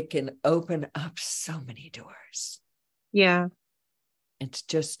 but it can open up so many doors. Yeah. It's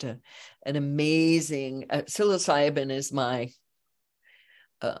just an amazing, psilocybin is my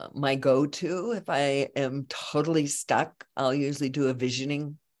go-to. If I am totally stuck, I'll usually do a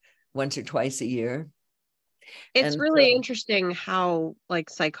visioning once or twice a year. It's And really interesting how like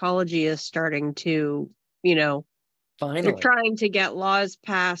psychology is starting to, they're finally, trying to get laws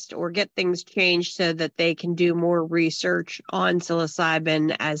passed or get things changed so that they can do more research on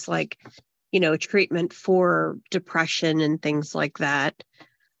psilocybin as like, treatment for depression and things like that.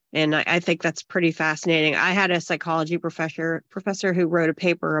 And I think that's pretty fascinating. I had a psychology professor who wrote a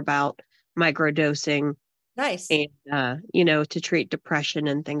paper about microdosing nice. and, to treat depression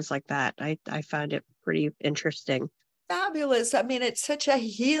and things like that. I found it pretty interesting. Fabulous. I mean, it's such a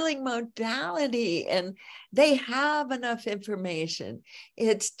healing modality and they have enough information.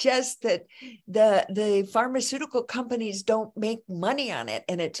 It's just that the pharmaceutical companies don't make money on it.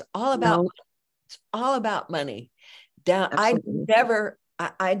 And it's all about money. Absolutely.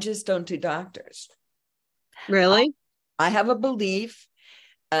 I just don't do doctors. Really? I have a belief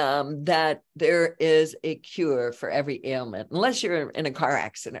that there is a cure for every ailment, unless you're in a car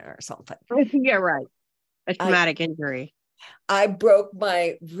accident or something. Yeah, right. A traumatic injury. I broke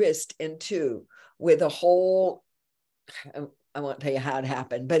my wrist in two with a hole. I won't tell you how it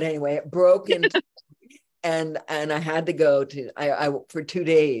happened, but anyway, it broke into and I had to go to I for 2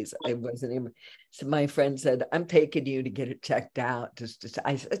 days. I wasn't even. So my friend said, "I'm taking you to get it checked out."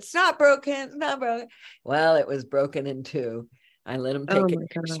 I said, "It's not broken, it's not broken." Well, it was broken in two. I let them take an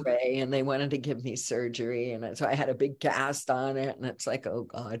X-ray, and they wanted to give me surgery, and so I had a big cast on it, and it's like, oh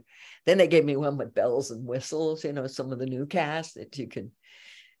God. Then they gave me one with bells and whistles. Some of the new casts that you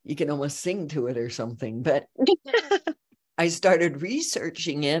can almost sing to it or something. But I started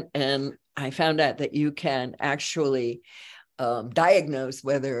researching it, and I found out that you can actually diagnose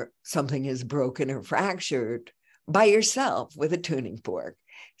whether something is broken or fractured by yourself with a tuning fork.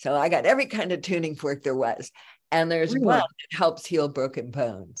 So I got every kind of tuning fork there was. And there's one that helps heal broken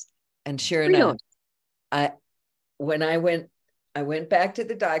bones. And sure enough, when I went back to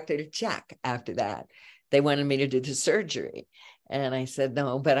the doctor to check after that. They wanted me to do the surgery. And I said,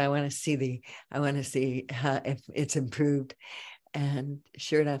 no, but I want to see if it's improved. And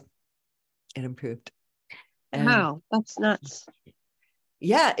sure enough, it improved. And wow, that's nuts.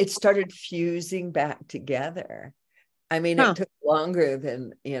 Yeah, it started fusing back together. I mean, it took longer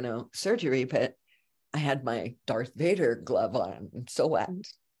than, surgery, but I had my Darth Vader glove on and so what?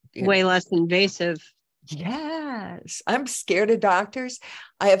 Way less invasive. Yes, I'm scared of doctors.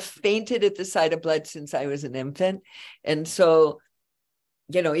 I have fainted at the sight of blood since I was an infant. And so,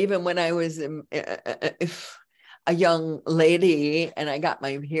 even when I was a young lady and I got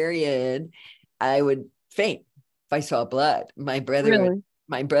my period, I would faint if I saw blood. My brother,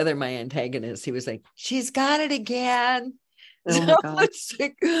 my antagonist, he was like, "She's got it again." Oh my God. It's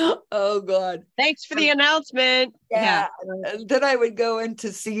like, oh God. Thanks for the announcement. Yeah. And then I would go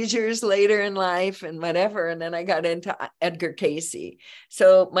into seizures later in life and whatever. And then I got into Edgar Casey.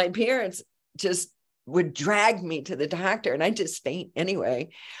 So my parents just would drag me to the doctor and I just faint anyway.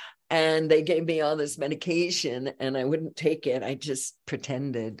 And they gave me all this medication and I wouldn't take it. I just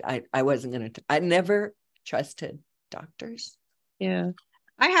pretended I wasn't going to. I never trusted doctors. Yeah.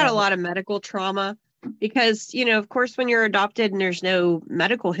 I had a lot of medical trauma because, of course, when you're adopted and there's no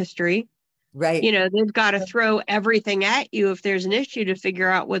medical history, right. They've got to throw everything at you if there's an issue to figure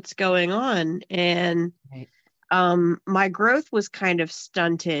out what's going on. And my growth was kind of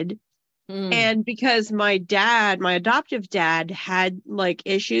stunted. And because my adoptive dad had like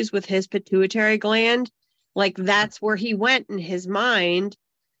issues with his pituitary gland, like that's where he went in his mind.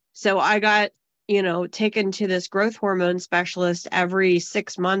 So I got, taken to this growth hormone specialist every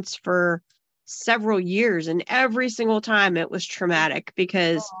 6 months for several years. And every single time it was traumatic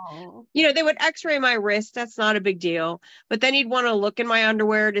because, they would x-ray my wrist. That's not a big deal. But then he'd want to look in my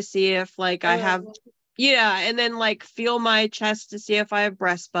underwear to see if like I have, and then like feel my chest to see if I have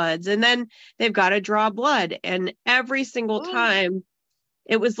breast buds. And then they've got to draw blood. And every single time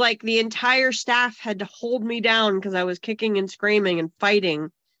it was like the entire staff had to hold me down because I was kicking and screaming and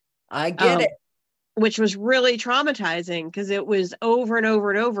fighting. I get it. Which was really traumatizing because it was over and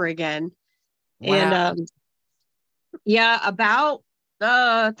over and over again. Wow. And about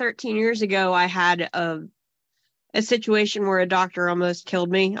 13 years ago, I had a situation where a doctor almost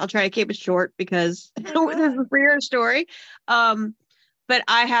killed me. I'll try to keep it short because this is a for your story. But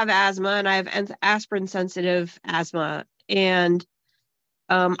I have asthma and I have aspirin sensitive asthma. And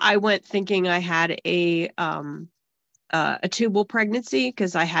I went thinking I had a tubal pregnancy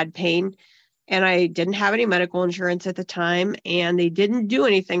because I had pain. and I didn't have any medical insurance at the time, and they didn't do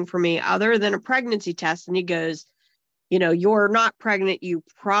anything for me other than a pregnancy test. And he goes, you're not pregnant. You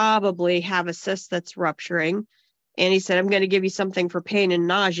probably have a cyst that's rupturing. And he said, I'm going to give you something for pain and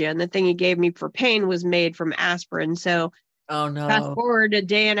nausea. And the thing he gave me for pain was made from aspirin. So Oh no. fast forward a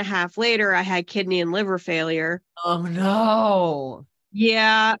day and a half later, I had kidney and liver failure. Oh no.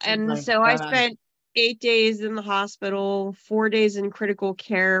 Yeah. Oh And my so I gosh. spent 8 days in the hospital, 4 days in critical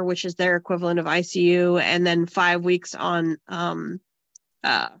care, which is their equivalent of ICU, and then 5 weeks on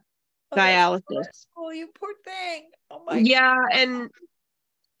dialysis. Oh, you poor thing. Oh my. Yeah. And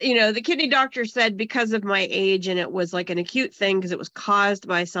the kidney doctor said because of my age, and it was like an acute thing because it was caused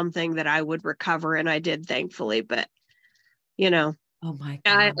by something, that I would recover. And I did, thankfully. But, Oh my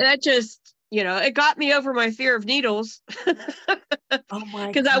God. that just, it got me over my fear of needles. Oh my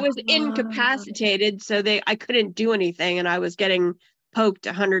Because I was God. incapacitated. So I couldn't do anything. And I was getting poked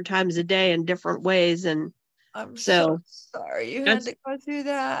 100 times a day in different ways. And I'm so sorry you had that's, to go through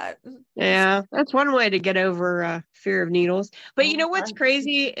that. yeah, that's one way to get over fear of needles. But Oh what's my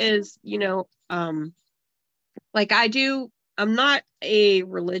crazy is, like I'm not a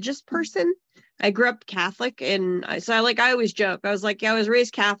religious person. I grew up Catholic, and I always joke. I was like, yeah, I was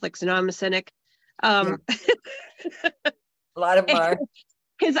raised Catholic, so now I'm a cynic. A lot of them are.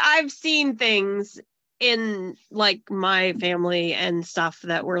 Because I've seen things in like my family and stuff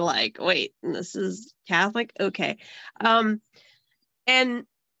that were like, wait, this is Catholic? Okay. And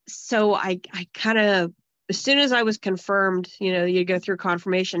so I kind of, as soon as I was confirmed, you go through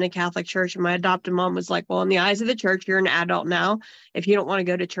confirmation in Catholic church, and my adopted mom was like, well, in the eyes of the church, you're an adult now. If you don't want to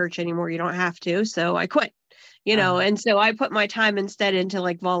go to church anymore, you don't have to. So I quit, and so I put my time instead into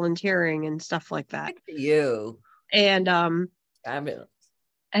like volunteering and stuff like that. Good for you. And Fabulous.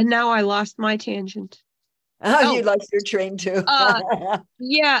 and now I lost my tangent. Oh, you lost your train too.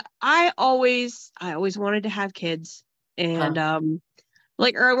 Yeah, I always wanted to have kids, and or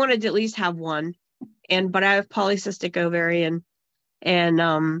I wanted to at least have one. But I have polycystic ovarian,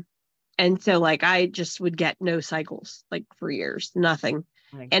 and so like I just would get no cycles like for years, nothing.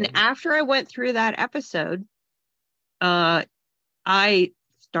 And after I went through that episode, I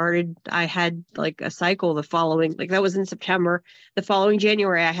had like a cycle the following, like that was in September. The following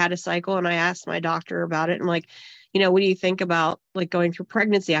January, I had a cycle, and I asked my doctor about it. And like, what do you think about like going through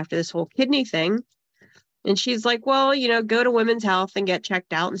pregnancy after this whole kidney thing? And she's like, well, go to Women's Health and get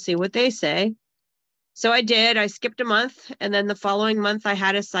checked out and see what they say. So I did. I skipped a month, and then the following month I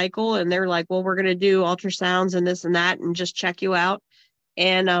had a cycle, and they're like, well, we're going to do ultrasounds and this and that and just check you out.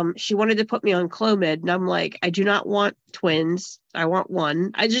 And she wanted to put me on Clomid, and I'm like, I do not want twins. I want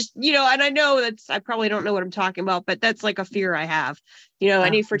one. I just, and I know I probably don't know what I'm talking about, but that's like a fear I have.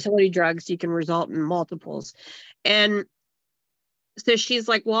 Any fertility drugs, you can result in multiples. And so she's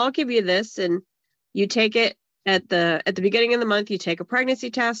like, well, I'll give you this, and you take it at the beginning of the month. You take a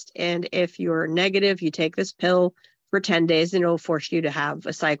pregnancy test, and if you're negative, you take this pill for 10 days, and it'll force you to have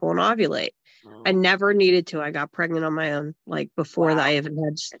a cycle and ovulate. I never needed to. I got pregnant on my own, like before that I even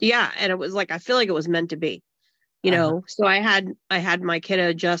had. Yeah. And it was like, I feel like it was meant to be, so I had my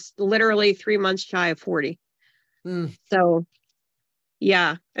kiddo just literally 3 months shy of 40. So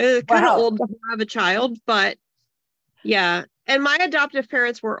yeah, it's kind of old to have a child, but yeah. And my adoptive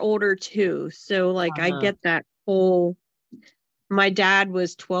parents were older too. So like, I get that whole, my dad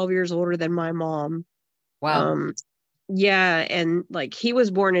was 12 years older than my mom. Wow. Yeah, and like he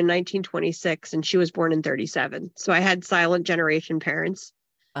was born in 1926 and she was born in 37. So I had silent generation parents.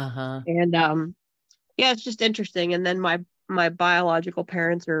 And yeah, it's just interesting. And then my biological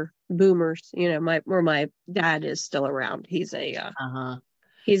parents are boomers, my dad is still around. He's a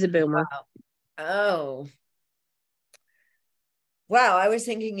boomer. Wow. Oh. Wow, I was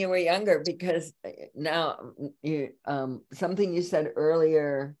thinking you were younger because now you something you said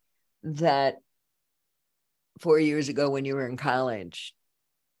earlier that 4 years ago when you were in college.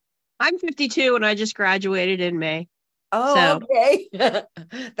 I'm 52 and I just graduated in May. Oh, so. Okay.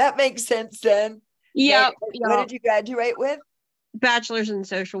 That makes sense then. Yeah. What did you graduate with? Bachelor's in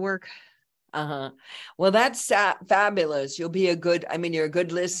social work. Well, that's fabulous. You'll be you're a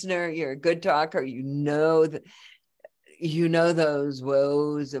good listener. You're a good talker. Those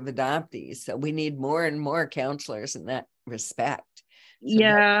woes of adoptees. So we need more and more counselors in that respect. So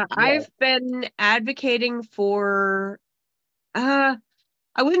yeah, I've been advocating for, I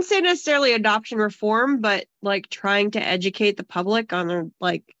wouldn't say necessarily adoption reform, but like trying to educate the public on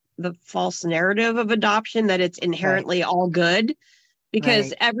the false narrative of adoption, that it's inherently all good,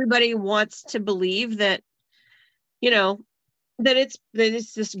 because everybody wants to believe that, that it's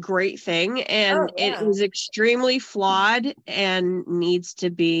this great thing, and it is extremely flawed and needs to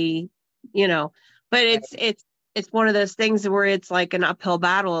be but it's one of those things where it's like an uphill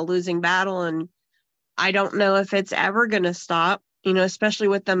battle, a losing battle. And I don't know if it's ever going to stop, especially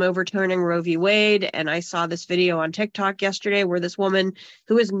with them overturning Roe v. Wade. And I saw this video on TikTok yesterday where this woman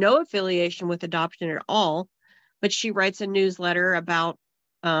who has no affiliation with adoption at all, but she writes a newsletter about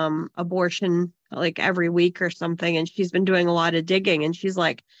abortion like every week or something. And she's been doing a lot of digging. And she's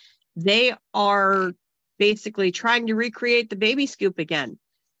like, they are basically trying to recreate the baby scoop again.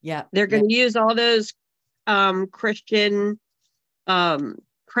 Yeah. They're going to use all those Christian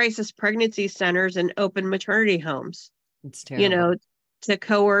crisis pregnancy centers and open maternity homes, it's terrible. To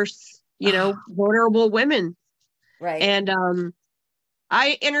coerce, vulnerable women. Right. And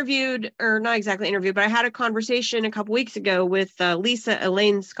I interviewed, or not exactly interviewed, but I had a conversation a couple weeks ago with Lisa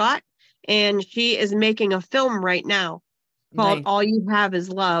Elaine Scott, and she is making a film right now called Nice. All You Have Is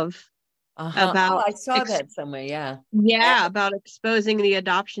Love. About I saw that somewhere. Yeah. About exposing the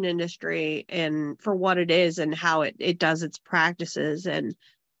adoption industry and for what it is and how it does its practices. And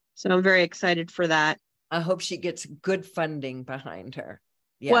so I'm very excited for that. I hope she gets good funding behind her.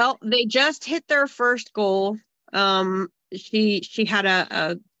 Yeah. Well, they just hit their first goal. She had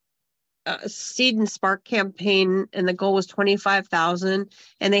a Seed and Spark campaign, and the goal was 25,000,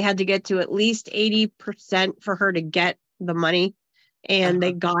 and they had to get to at least 80% for her to get the money, and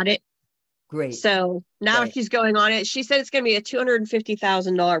they got it. Great. So now she's going on it. She said it's going to be a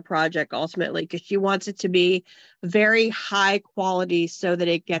 $250,000 project ultimately, because she wants it to be very high quality so that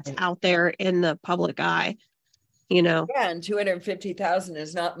it gets out there in the public eye, Yeah, and 250,000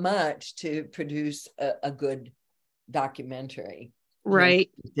 is not much to produce a good documentary. Right.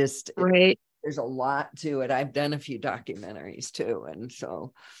 Right. There's a lot to it. I've done a few documentaries too, and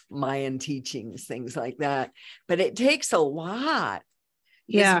so Mayan teachings, things like that. But it takes a lot.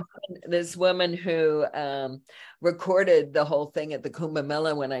 Yeah. This woman who recorded the whole thing at the Kumbh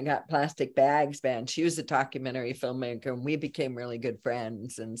Mela when I got plastic bags banned, she was a documentary filmmaker, and we became really good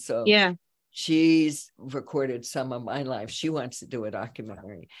friends. And so she's recorded some of my life. She wants to do a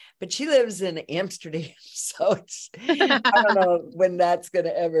documentary, but she lives in Amsterdam, so I don't know when that's going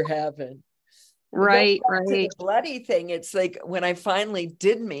to ever happen. Right. The bloody thing. It's like when I finally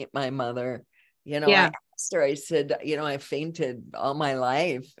did meet my mother, I asked her, I said, I fainted all my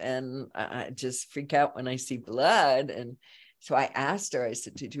life and I just freak out when I see blood. And so I asked her, I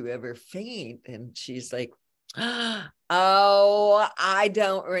said, did you ever faint? And she's like, oh, I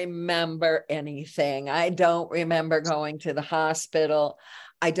don't remember anything. I don't remember going to the hospital.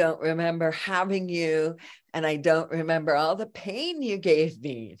 I don't remember having you. And I don't remember all the pain you gave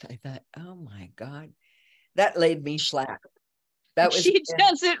me. And I thought, oh my God, that laid me flat. She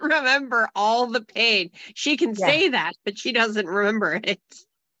doesn't remember all the pain. She can say that, but she doesn't remember it.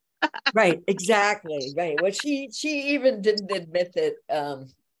 Right, exactly. Right. Well, she even didn't admit that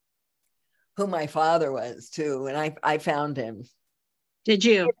who my father was too. And I found him. Did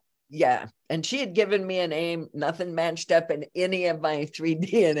you? Yeah. And she had given me a name, nothing matched up in any of my 3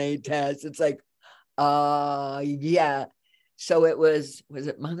 DNA tests. It's like, yeah. So it was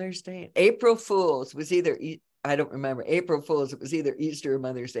it Mother's Day? April Fool's was either, I don't remember, April Fool's. It was either Easter or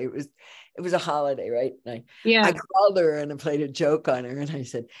Mother's Day. It was a holiday, right? And I called her and I played a joke on her. And I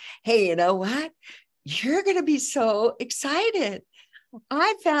said, hey, you know what? You're going to be so excited.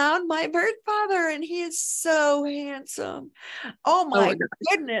 I found my birth father and he is so handsome. Oh my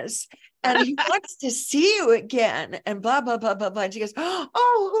goodness. And he wants to see you again and blah, blah, blah, blah, blah. And she goes,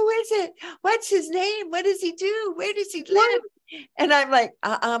 oh, who is it? What's his name? What does he do? Where does he live? And I'm like,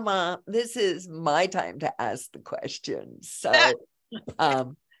 Mom, this is my time to ask the questions. So,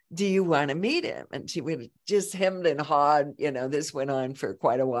 do you want to meet him? And she would just hemmed and hawed, this went on for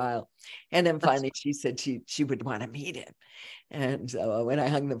quite a while. And then finally she said she would want to meet him. And so when I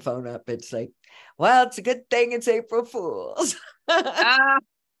hung the phone up, it's like, well, it's a good thing it's April Fool's.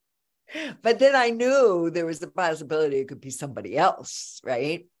 But then I knew there was the possibility it could be somebody else,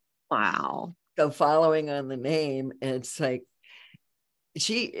 right? Wow. So following on the name, it's like,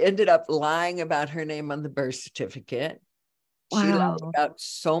 she ended up lying about her name on the birth certificate. Wow. She lied about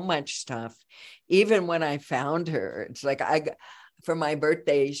so much stuff. Even when I found her, it's like for my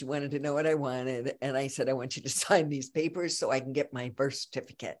birthday, she wanted to know what I wanted. And I said, I want you to sign these papers so I can get my birth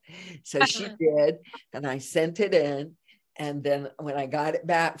certificate. So she did. And I sent it in. And then when I got it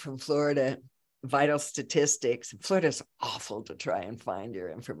back from Florida, Vital Statistics, Florida's awful to try and find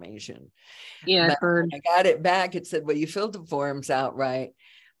your information. Yeah, I've heard. When I got it back, it said, well, you filled the forms out right.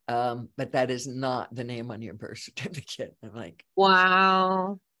 But that is not the name on your birth certificate. I'm like,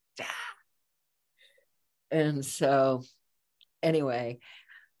 wow. And so anyway,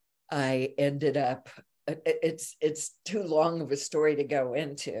 I ended up it's too long of a story to go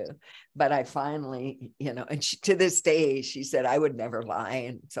into, but I finally, and to this day, she said I would never lie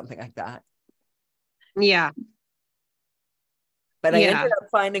and something like that. Yeah. But I ended up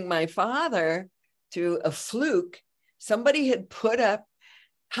finding my father through a fluke. Somebody had put up,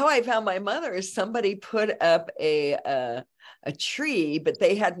 how I found my mother is somebody put up a tree, but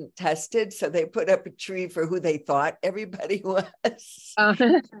they hadn't tested. So they put up a tree for who they thought everybody was.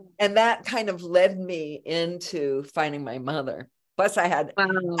 And that kind of led me into finding my mother. Plus I had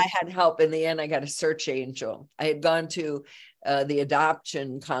help. In the end, I got a search angel. I had gone to the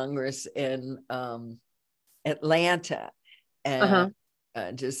Adoption Congress in Atlanta and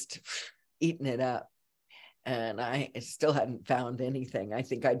just eating it up. And I still hadn't found anything. I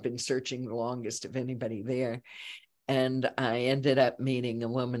think I'd been searching the longest of anybody there. And I ended up meeting a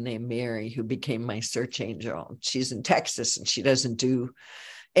woman named Mary who became my search angel. She's in Texas and she doesn't do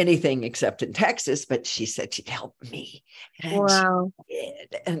anything except in Texas, but she said she'd help me. And wow. she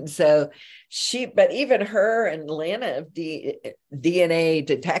did. And so but even her and Lana of DNA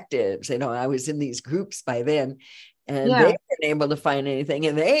detectives, I was in these groups by then, and they weren't able to find anything.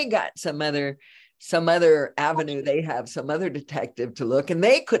 And they got some other avenue. They have some other detective to look, and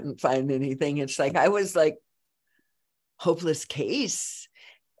they couldn't find anything. It's like, I was like hopeless case.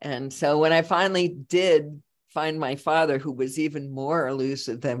 And so when I finally did find my father, who was even more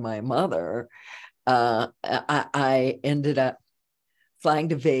elusive than my mother, I ended up flying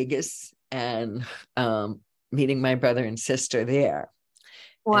to Vegas and meeting my brother and sister there.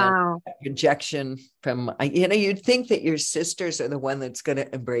 Wow. And rejection from, you'd think that your sisters are the one that's going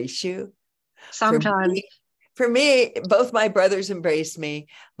to embrace you. Sometimes. For me, both my brothers embraced me,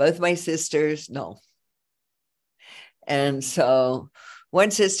 both my sisters, no. And so one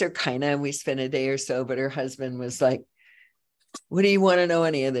sister we spent a day or so, but her husband was like, what do you want to know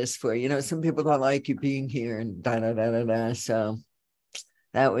any of this for? Some people don't like you being here and da, da, da, da, da. So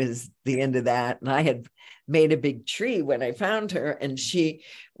that was the end of that. And I had made a big tree when I found her, and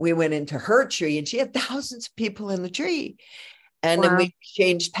we went into her tree, and she had thousands of people in the tree. And then we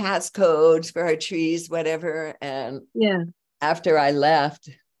changed passcodes for our trees, whatever. And after I left,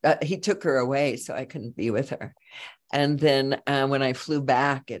 he took her away, so I couldn't be with her. And then when I flew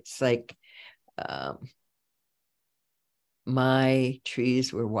back, it's like my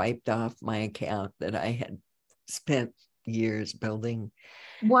trees were wiped off my account that I had spent years building.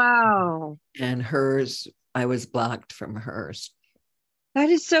 Wow. And hers, I was blocked from hers. That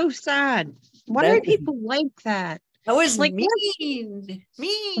is so sad. Why are people like that? That was like mean.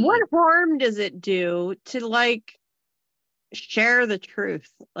 What harm does it do to share the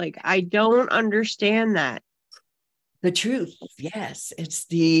truth? I don't understand that. The truth, yes. It's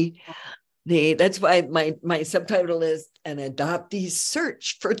that's why my subtitle is An Adoptee's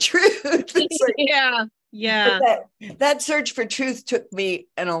Search for Truth. Yeah. That search for truth took me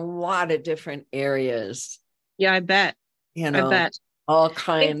in a lot of different areas. Yeah, I bet. I bet. All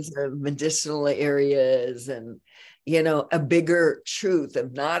kinds of medicinal areas, and a bigger truth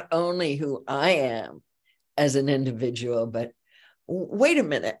of not only who I am as an individual, but wait a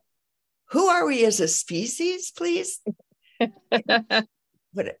minute, who are we as a species, please?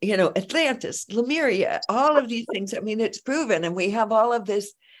 But Atlantis, Lemuria, all of these things. I mean, it's proven, and we have all of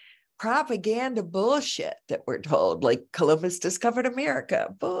this propaganda bullshit that we're told, like Columbus discovered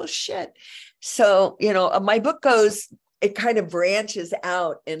America. Bullshit. So, my book it kind of branches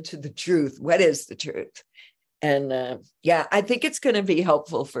out into the truth. What is the truth? And I think it's going to be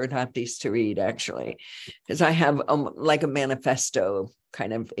helpful for adoptees to read, actually, because I have like a manifesto,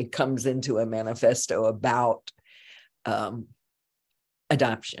 it comes into a manifesto about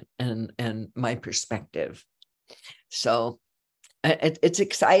adoption and my perspective. So it's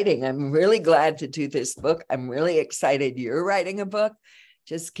exciting. I'm really glad to do this book. I'm really excited you're writing a book.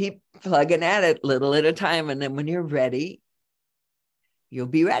 Just keep plugging at it little at a time. And then when you're ready, you'll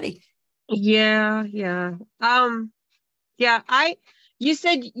be ready. Yeah. You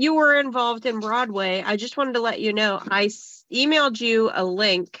said you were involved in Broadway. I just wanted to let you know, I emailed you a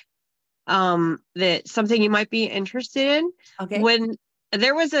link that something you might be interested in. Okay. When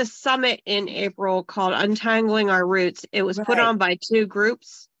there was a summit in April called Untangling Our Roots, it was put on by two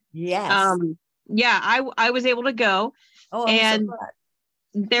groups. Yes. I was able to go. Oh, I'm so glad.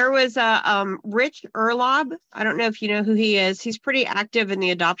 There was a Rich Erlob. I don't know if you know who he is. He's pretty active in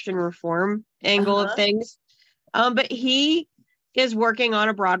the adoption reform angle of things. But he is working on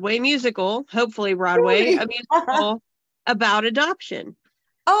a Broadway musical, hopefully Broadway, a musical about adoption.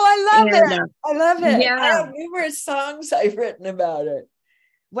 Oh, I love it. I love it. Yeah. I have numerous songs I've written about it.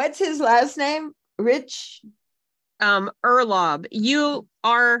 What's his last name? Rich? Erlob.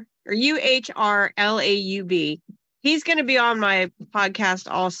 or UHRLAUB. He's going to be on my podcast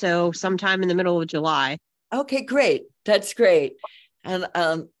also sometime in the middle of July. Okay, great. That's great. And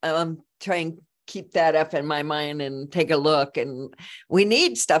I'm trying to keep that up in my mind and take a look. And we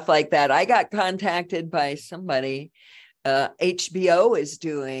need stuff like that. I got contacted by somebody. HBO is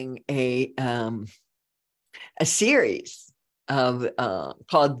doing a series of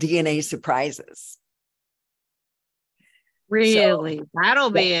called DNA Surprises. Really? So, that'll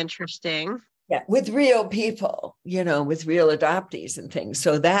be interesting. Yeah, with real people, with real adoptees and things.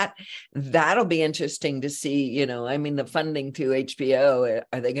 So that'll be interesting to see, I mean, the funding to HBO,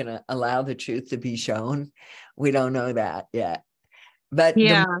 are they going to allow the truth to be shown? We don't know that yet. But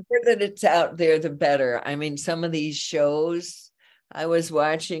the more that it's out there, the better. I mean, some of these shows I was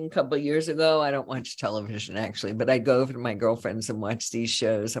watching a couple of years ago, I don't watch television actually, but I go over to my girlfriends and watch these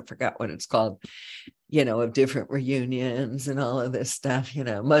shows. I forgot what it's called, of different reunions and all of this stuff.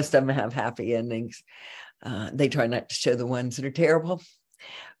 Most of them have happy endings. They try not to show the ones that are terrible,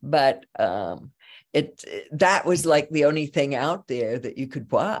 but that was like the only thing out there that you could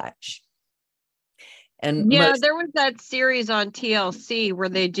watch. And there was that series on TLC where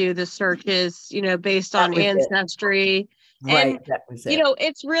they do the searches, based on ancestry. Right. And, that was it.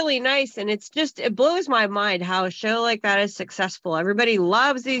 It's really nice. And it blows my mind how a show like that is successful. Everybody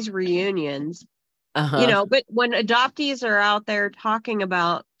loves these reunions, but when adoptees are out there talking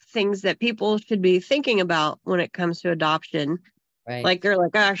about things that people should be thinking about when it comes to adoption, right. Like they're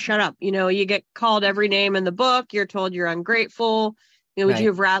like, shut up. You get called every name in the book. You're told you're ungrateful. Would you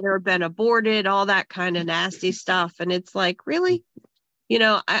have rather been aborted? All that kind of nasty stuff. And it's like, really?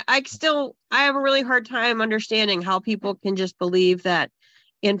 I have a really hard time understanding how people can just believe that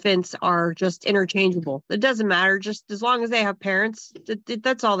infants are just interchangeable. It doesn't matter. Just as long as they have parents,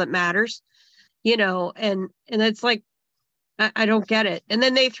 that's all that matters, and it's like, I don't get it. And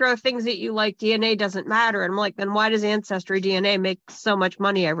then they throw things at you like DNA doesn't matter. And I'm like, then why does Ancestry DNA make so much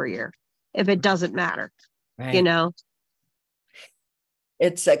money every year if it doesn't matter? Right.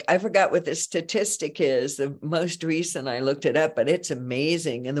 It's like, I forgot what the statistic is. The most recent, I looked it up, but it's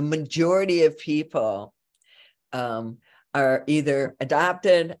amazing. And the majority of people are either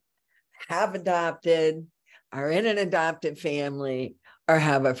adopted, have adopted, are in an adopted family, or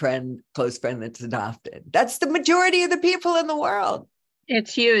have a close friend that's adopted. That's the majority of the people in the world.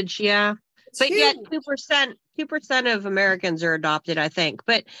 It's huge. Yeah. But yet 2% of Americans are adopted, I think.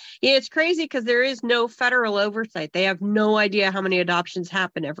 But it's crazy because there is no federal oversight. They have no idea how many adoptions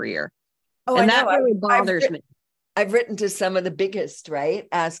happen every year. Oh, and I know. That really bothers me. I've written to some of the biggest, right?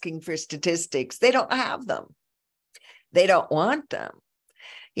 Asking for statistics. They don't have them. They don't want them.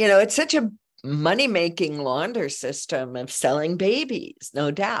 It's such a money-making launder system of selling babies,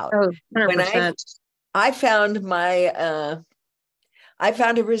 no doubt. Oh, 100%. When I found I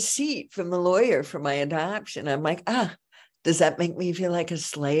found a receipt from the lawyer for my adoption. I'm like, does that make me feel like a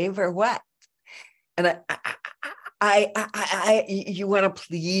slave or what? And you want to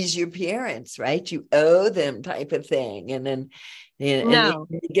please your parents, right? You owe them type of thing. And then no,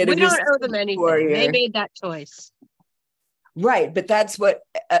 we don't owe them anything. They made that choice. Right. But that's what,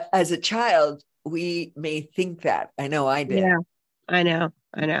 as a child, we may think that. I know I did. Yeah, I know.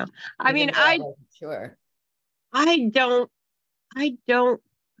 I mean, sure. I don't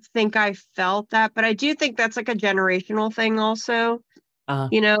think I felt that, but I do think that's like a generational thing also.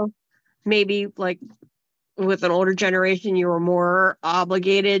 Maybe like with an older generation, you were more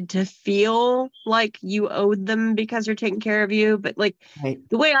obligated to feel like you owed them because they're taking care of you. But like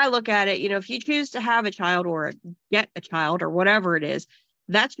the way I look at it, if you choose to have a child or get a child or whatever it is,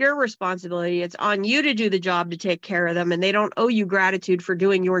 that's your responsibility. It's on you to do the job to take care of them. And they don't owe you gratitude for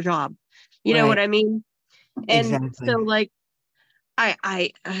doing your job. You know what I mean? And exactly. So like,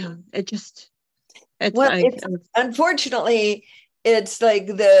 unfortunately, it's like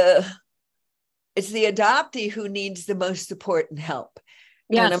it's the adoptee who needs the most support and help.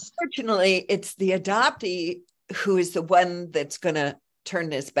 Yes. And unfortunately, it's the adoptee who is the one that's going to turn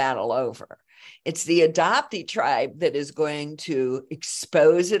this battle over. It's the adoptee tribe that is going to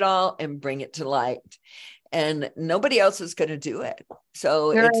expose it all and bring it to light. And nobody else is going to do it.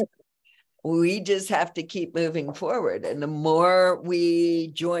 So we just have to keep moving forward. And the more we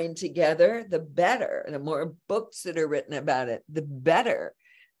join together, the better. The more books that are written about it, the better.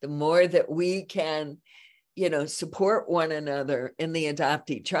 The more that we can, support one another in the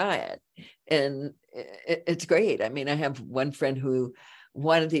adoptee triad. And it's great. I mean, I have one friend who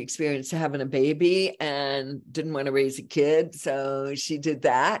wanted the experience of having a baby and didn't want to raise a kid. So she did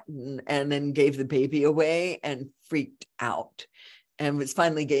that and then gave the baby away and freaked out. And was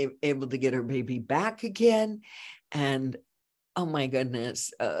finally able to get her baby back again. And oh my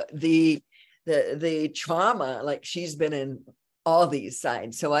goodness, the trauma, like she's been in all these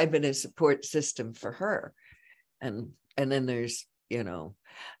sides. So I've been a support system for her. And then there's,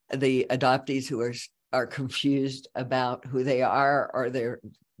 the adoptees who are confused about who they are, or they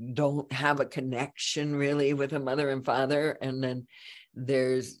don't have a connection really with a mother and father. And then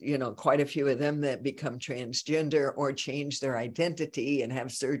there's, quite a few of them that become transgender or change their identity and have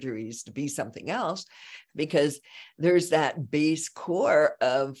surgeries to be something else, because there's that base core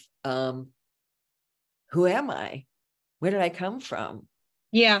of, who am I? Where did I come from?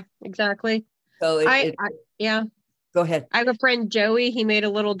 Yeah, exactly. So yeah. Go ahead. I have a friend, Joey. He made a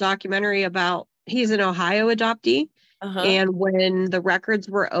little documentary about, he's an Ohio adoptee. And when the records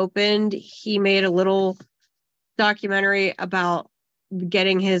were opened, he made a little documentary about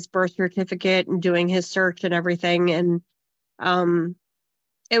getting his birth certificate and doing his search and everything. And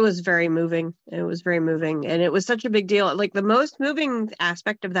it was very moving. It was very moving. And it was such a big deal. Like, the most moving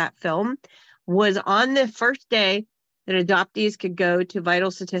aspect of that film was on the first day that adoptees could go to Vital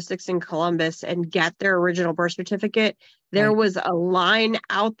Statistics in Columbus and get their original birth certificate. There was a line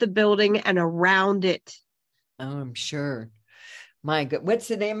out the building and around it. Oh, I'm sure. My God. What's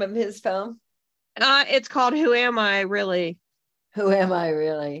the name of his film? It's called Who Am I Really? Who Am I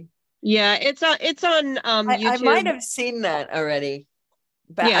Really? Yeah, it's on YouTube. I might have seen that already.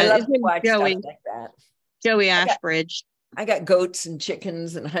 But yeah, I love to watch Joey, stuff like that. Joey Ashbridge. I got goats and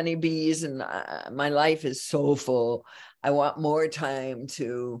chickens and honeybees, and my life is so full. I want more time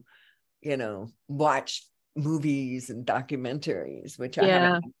to, watch movies and documentaries, which I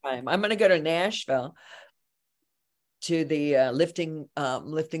haven't had time. I'm going to go to Nashville to the lifting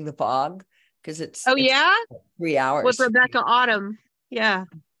the fog, because it's 3 hours with Rebecca Autumn. Yeah.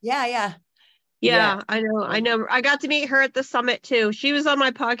 Yeah. I know. I got to meet her at the summit too. She was on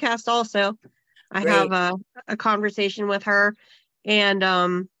my podcast also. I have a conversation with her,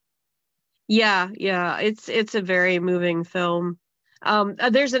 and it's a very moving film.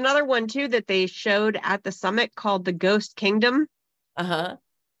 There's another one too that they showed at the summit called The Ghost Kingdom.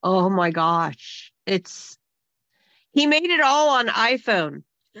 Oh my gosh. He made it all on iPhone.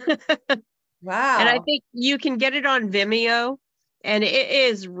 Wow. And I think you can get it on Vimeo, and it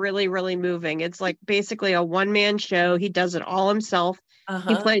is really, really moving. It's like basically a one-man show. He does it all himself.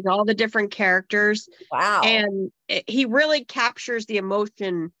 He plays all the different characters. Wow. And he really captures the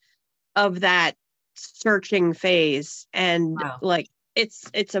emotion of that searching phase. And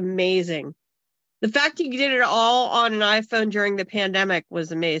it's amazing. The fact he did it all on an iPhone during the pandemic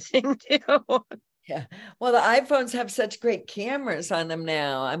was amazing too. Yeah. Well, the iPhones have such great cameras on them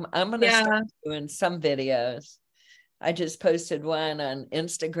now. I'm going to start doing some videos. I just posted one on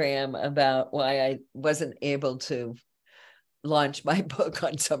Instagram about why I wasn't able to launch my book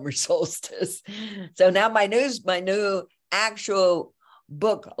on summer solstice. So now my new actual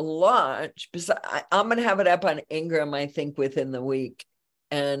book launch, because I'm going to have it up on Ingram, I think, within the week.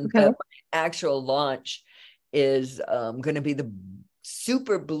 And my actual launch is going to be the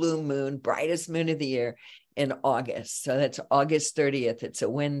super blue moon, brightest moon of the year, in August. So that's August 30th. It's a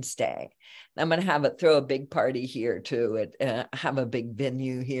Wednesday. I'm going to throw a big party here too. Have a big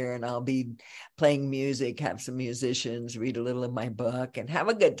venue here, and I'll be playing music, have some musicians, read a little of my book, and have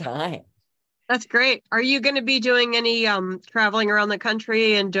a good time. That's great. Are you going to be doing any traveling around the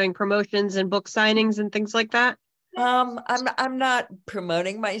country and doing promotions and book signings and things like that? I'm not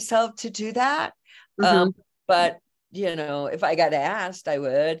promoting myself to do that. But if I got asked, I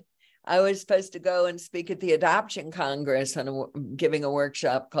would. I was supposed to go and speak at the Adoption Congress on giving a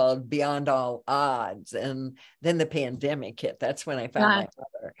workshop called Beyond All Odds. And then the pandemic hit. That's when I found my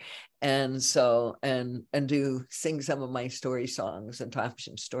mother. And so, and sing some of my story songs,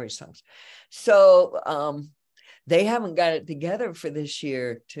 adoption story songs. So they haven't got it together for this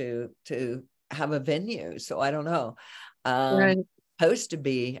year to have a venue. So I don't know. Supposed to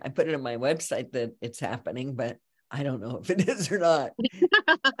be, I put it on my website that it's happening, but I don't know if it is or not.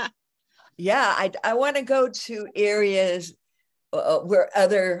 Yeah, I want to go to areas where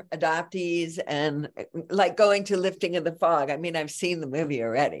other adoptees, and like going to Lifting of the Fog. I mean, I've seen the movie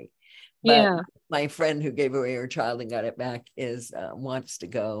already, but my friend who gave away her child and got it back wants to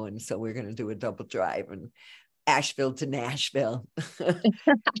go, and so we're going to do a double drive and Asheville to Nashville.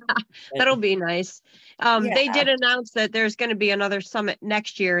 That'll be nice. They did announce that there's going to be another summit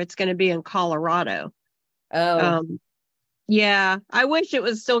next year. It's going to be in Colorado. Yeah, I wish it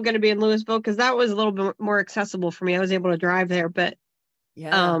was still going to be in Louisville, because that was a little bit more accessible for me. I was able to drive there, but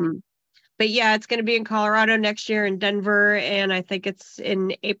it's going to be in Colorado next year, in Denver, and I think it's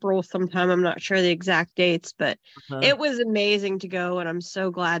in April sometime. I'm not sure the exact dates, but it was amazing to go, and I'm so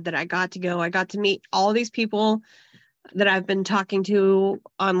glad that I got to go. I got to meet all these people that I've been talking to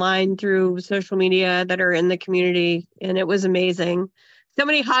online through social media that are in the community, and it was amazing. So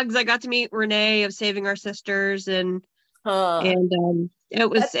many hugs. I got to meet Renee of Saving Our Sisters, and it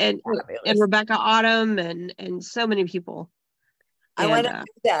was and Rebecca Autumn and so many people. I want to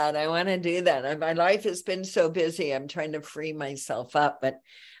do that. I want to do that. My life has been so busy. I'm trying to free myself up. But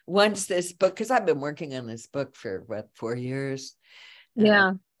once this book, because I've been working on this book for 4 years.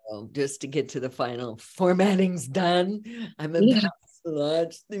 Yeah. Just to get to the final formatting's done. I'm about to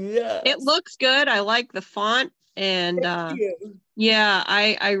launch. Yes. It looks good. I like the font. And yeah,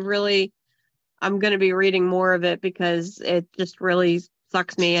 I'm going to be reading more of it because it just really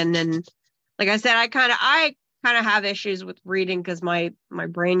sucks me in. And like I said, I kind of have issues with reading because my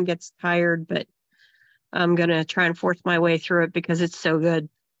brain gets tired, but I'm going to try and force my way through it because it's so good.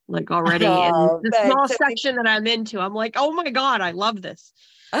 Like already in the small section that I'm into, I'm like, oh my God, I love this.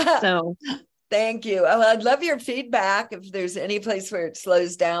 So thank you. Well, I'd love your feedback. If there's any place where it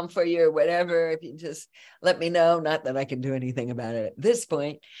slows down for you or whatever, if you just let me know. Not that I can do anything about it at this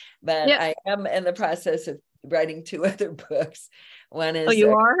point, but I am in the process of writing 2 other books. One is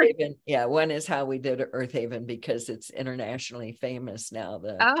you are? Haven. Yeah, one is How We Did Earth Haven, because it's internationally famous now.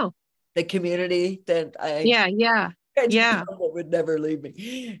 The community that would never leave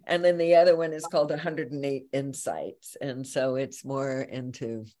me. And then the other one is called 108 Insights. And so it's more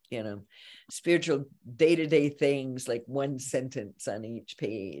into, spiritual day-to-day things, like 1 sentence on each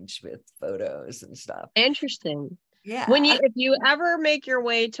page with photos and stuff. Interesting. Yeah. If you ever make your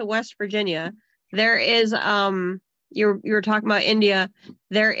way to West Virginia, there is, you were talking about India,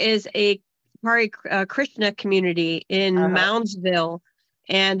 there is a Krishna community in Moundsville.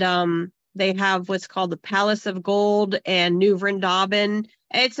 And, they have what's called the Palace of Gold and New Vrindavan.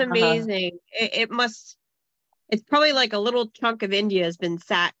 It's amazing. It's probably like a little chunk of India has been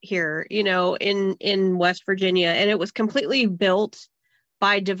sat here, in West Virginia. And it was completely built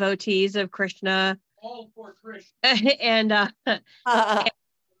by devotees of Krishna. All for Krishna. And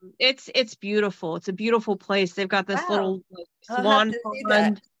it's beautiful. It's a beautiful place. They've got this little swan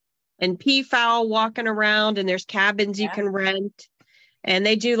pond and peafowl walking around, and there's cabins you can rent. And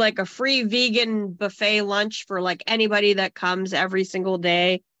they do like a free vegan buffet lunch for like anybody that comes every single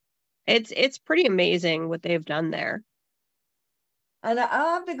day. It's pretty amazing what they've done there. And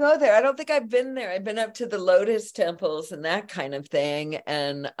I'll have to go there. I don't think I've been there. I've been up to the lotus temples and that kind of thing.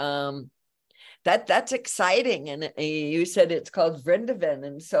 And that's exciting. And you said it's called Vrindavan.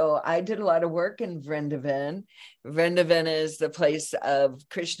 And so I did a lot of work in Vrindavan. Vrindavan is the place of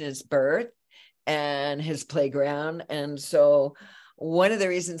Krishna's birth and his playground. And so one of the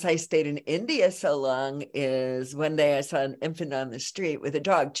reasons I stayed in India so long is one day I saw an infant on the street with a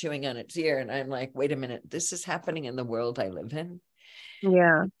dog chewing on its ear. And I'm like, wait a minute, this is happening in the world I live in.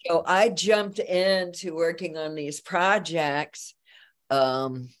 Yeah. So I jumped into working on these projects.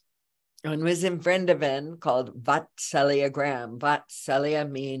 One was in Vrindavan called Vatsalyagram. Vatsalya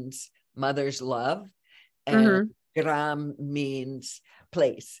means mother's love, and gram means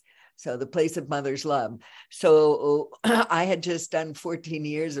place. So the place of mother's love. So I had just done 14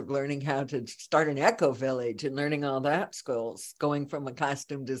 years of learning how to start an eco village and learning all that skills, going from a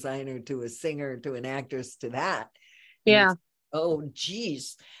costume designer to a singer to an actress to that. Yeah. And,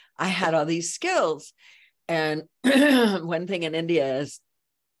 geez, I had all these skills. And one thing in India is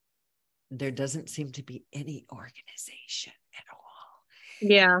there doesn't seem to be any organization at all.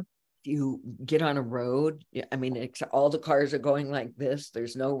 Yeah. You get on a road, I mean, all the cars are going like this.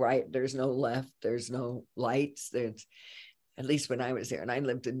 There's no right, there's no left, there's no lights. There's, at least when I was there, and I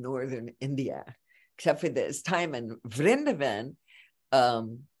lived in northern India, except for this time in Vrindavan,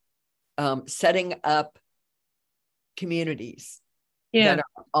 setting up communities that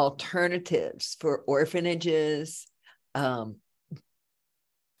are alternatives for orphanages,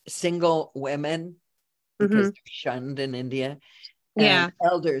 single women, because they're shunned in India. And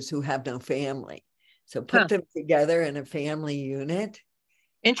elders who have no family. So put them together in a family unit.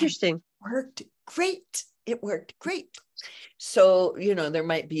 Interesting. It worked great. So, there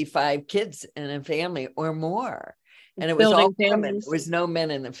might be 5 kids in a family or more. And it was all women. There was no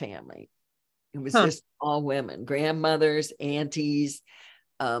men in the family. It was just all women, grandmothers, aunties,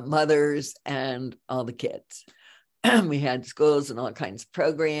 mothers, and all the kids. We had schools and all kinds of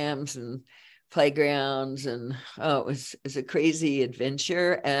programs and playgrounds, and it was a crazy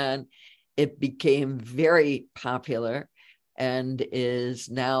adventure, and it became very popular and is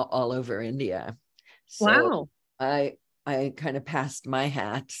now all over India. So I kind of passed my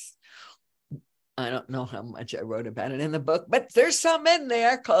hats. I don't know how much I wrote about it in the book, but there's some in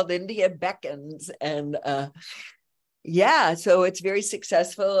there called India Beckons, and Yeah, so it's very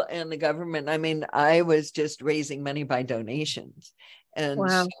successful, and the government, I mean, I was just raising money by donations. And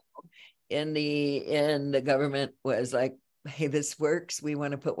Wow. so in the end, the government was like, hey, this works. We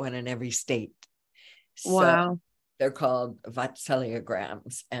want to put one in every state. So Wow. they're called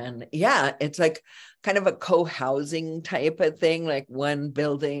vatsaliograms. And yeah, it's like kind of a co-housing type of thing, like one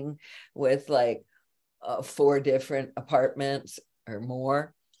building with like 4 different apartments or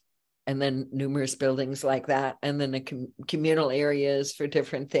more, and then numerous buildings like that, and then the communal areas for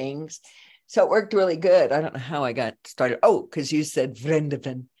different things. So it worked really good. I don't know how I got started. Oh, because you said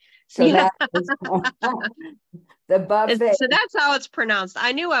Vrindavan. So Yeah. that was the buffet. So that's how it's pronounced.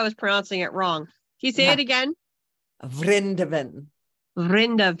 I knew I was pronouncing it wrong. Can you say Yeah. it again? Vrindavan.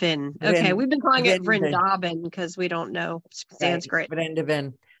 Vrindavan. Okay, we've been calling it Vrindavan. Vrindavan because we don't know Sanskrit. Right.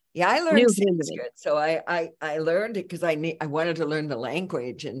 Vrindavan. Yeah, I learned New Sanskrit, so I learned it because I wanted to learn the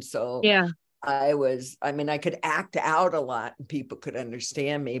language, and so Yeah. I mean, I could act out a lot and people could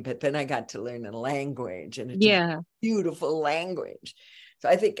understand me, but then I got to learn the language, and it's Yeah. a beautiful language. So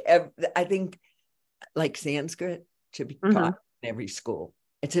I think like Sanskrit should be taught in every school.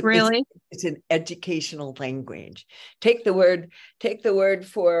 Really? It's an educational language. Take the word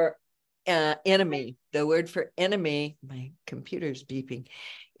for enemy. The word for enemy, my computer's beeping,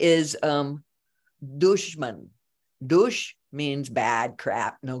 is dushman. Dush means bad,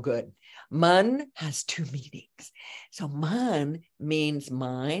 crap, no good. Man has 2 meanings. So man means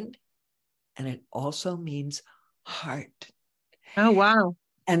mind, and it also means heart. Oh, wow.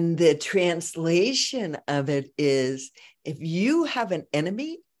 And the translation of it is, if you have an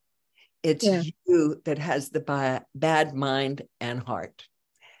enemy, it's you that has the bad mind and heart.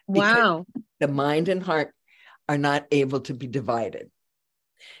 Wow. Because the mind and heart are not able to be divided.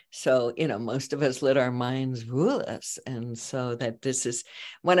 So, most of us let our minds rule us. And so that this is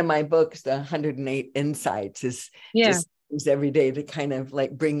one of my books, the 108 Insights, is just every day to kind of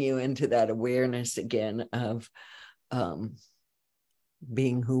like bring you into that awareness again of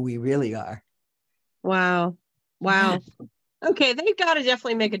being who we really are. Wow. Okay, they've got to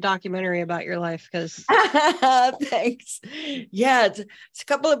definitely make a documentary about your life because thanks. Yeah, it's a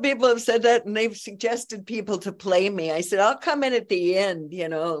couple of people have said that, and they've suggested people to play me. I said, I'll come in at the end,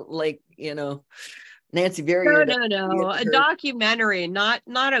 Nancy Verrier. No. A documentary, not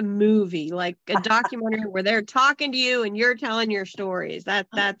a movie, like a documentary where they're talking to you and you're telling your stories.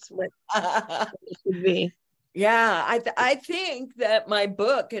 That's what it should be. Yeah, I think that my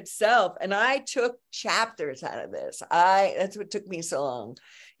book itself, and I took chapters out of this. That's what took me so long.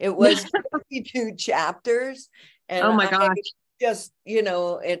 It was 52 chapters. And oh my gosh. Just,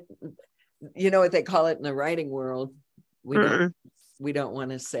 what they call it in the writing world. We don't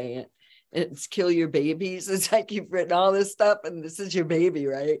want to say it. It's kill your babies. It's like you've written all this stuff and this is your baby,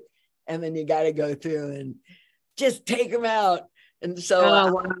 right? And then you got to go through and just take them out. And so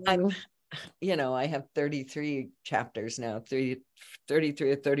I have 33 chapters now,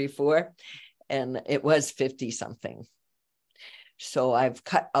 33 or 34, and it was 50 something. So I've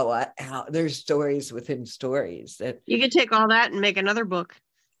cut a lot out. There's stories within stories that you could take all that and make another book.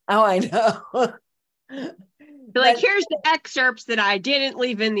 Oh, I know. Like, here's the excerpts that I didn't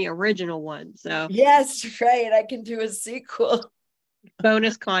leave in the original one. So yes, right. I can do a sequel.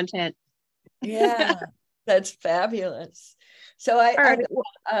 Bonus content. Yeah, that's fabulous. So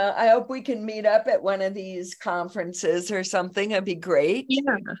I hope we can meet up at one of these conferences or something. That'd be great.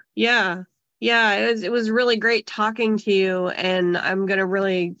 Yeah. It was really great talking to you, and I'm gonna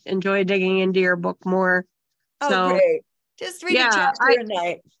really enjoy digging into your book more. Oh, great. Just read a chapter a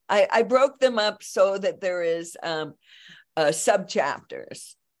night. I broke them up so that there is sub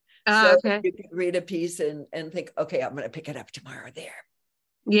chapters. So you can read a piece and think, okay, I'm going to pick it up tomorrow there.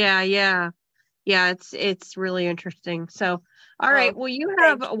 Yeah. It's really interesting. So, all right. Well, you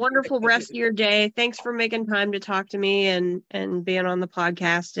have a wonderful rest of your day. Thanks for making time to talk to me and being on the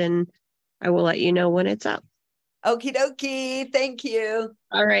podcast. And I will let you know when it's up. Okie dokie. Thank you.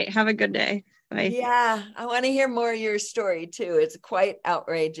 All right. Have a good day. Bye. Yeah. I want to hear more of your story too. It's quite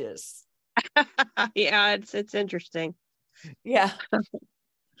outrageous. Yeah, it's interesting. Yeah. All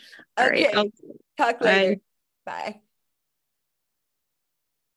okay. right. Talk later. Bye.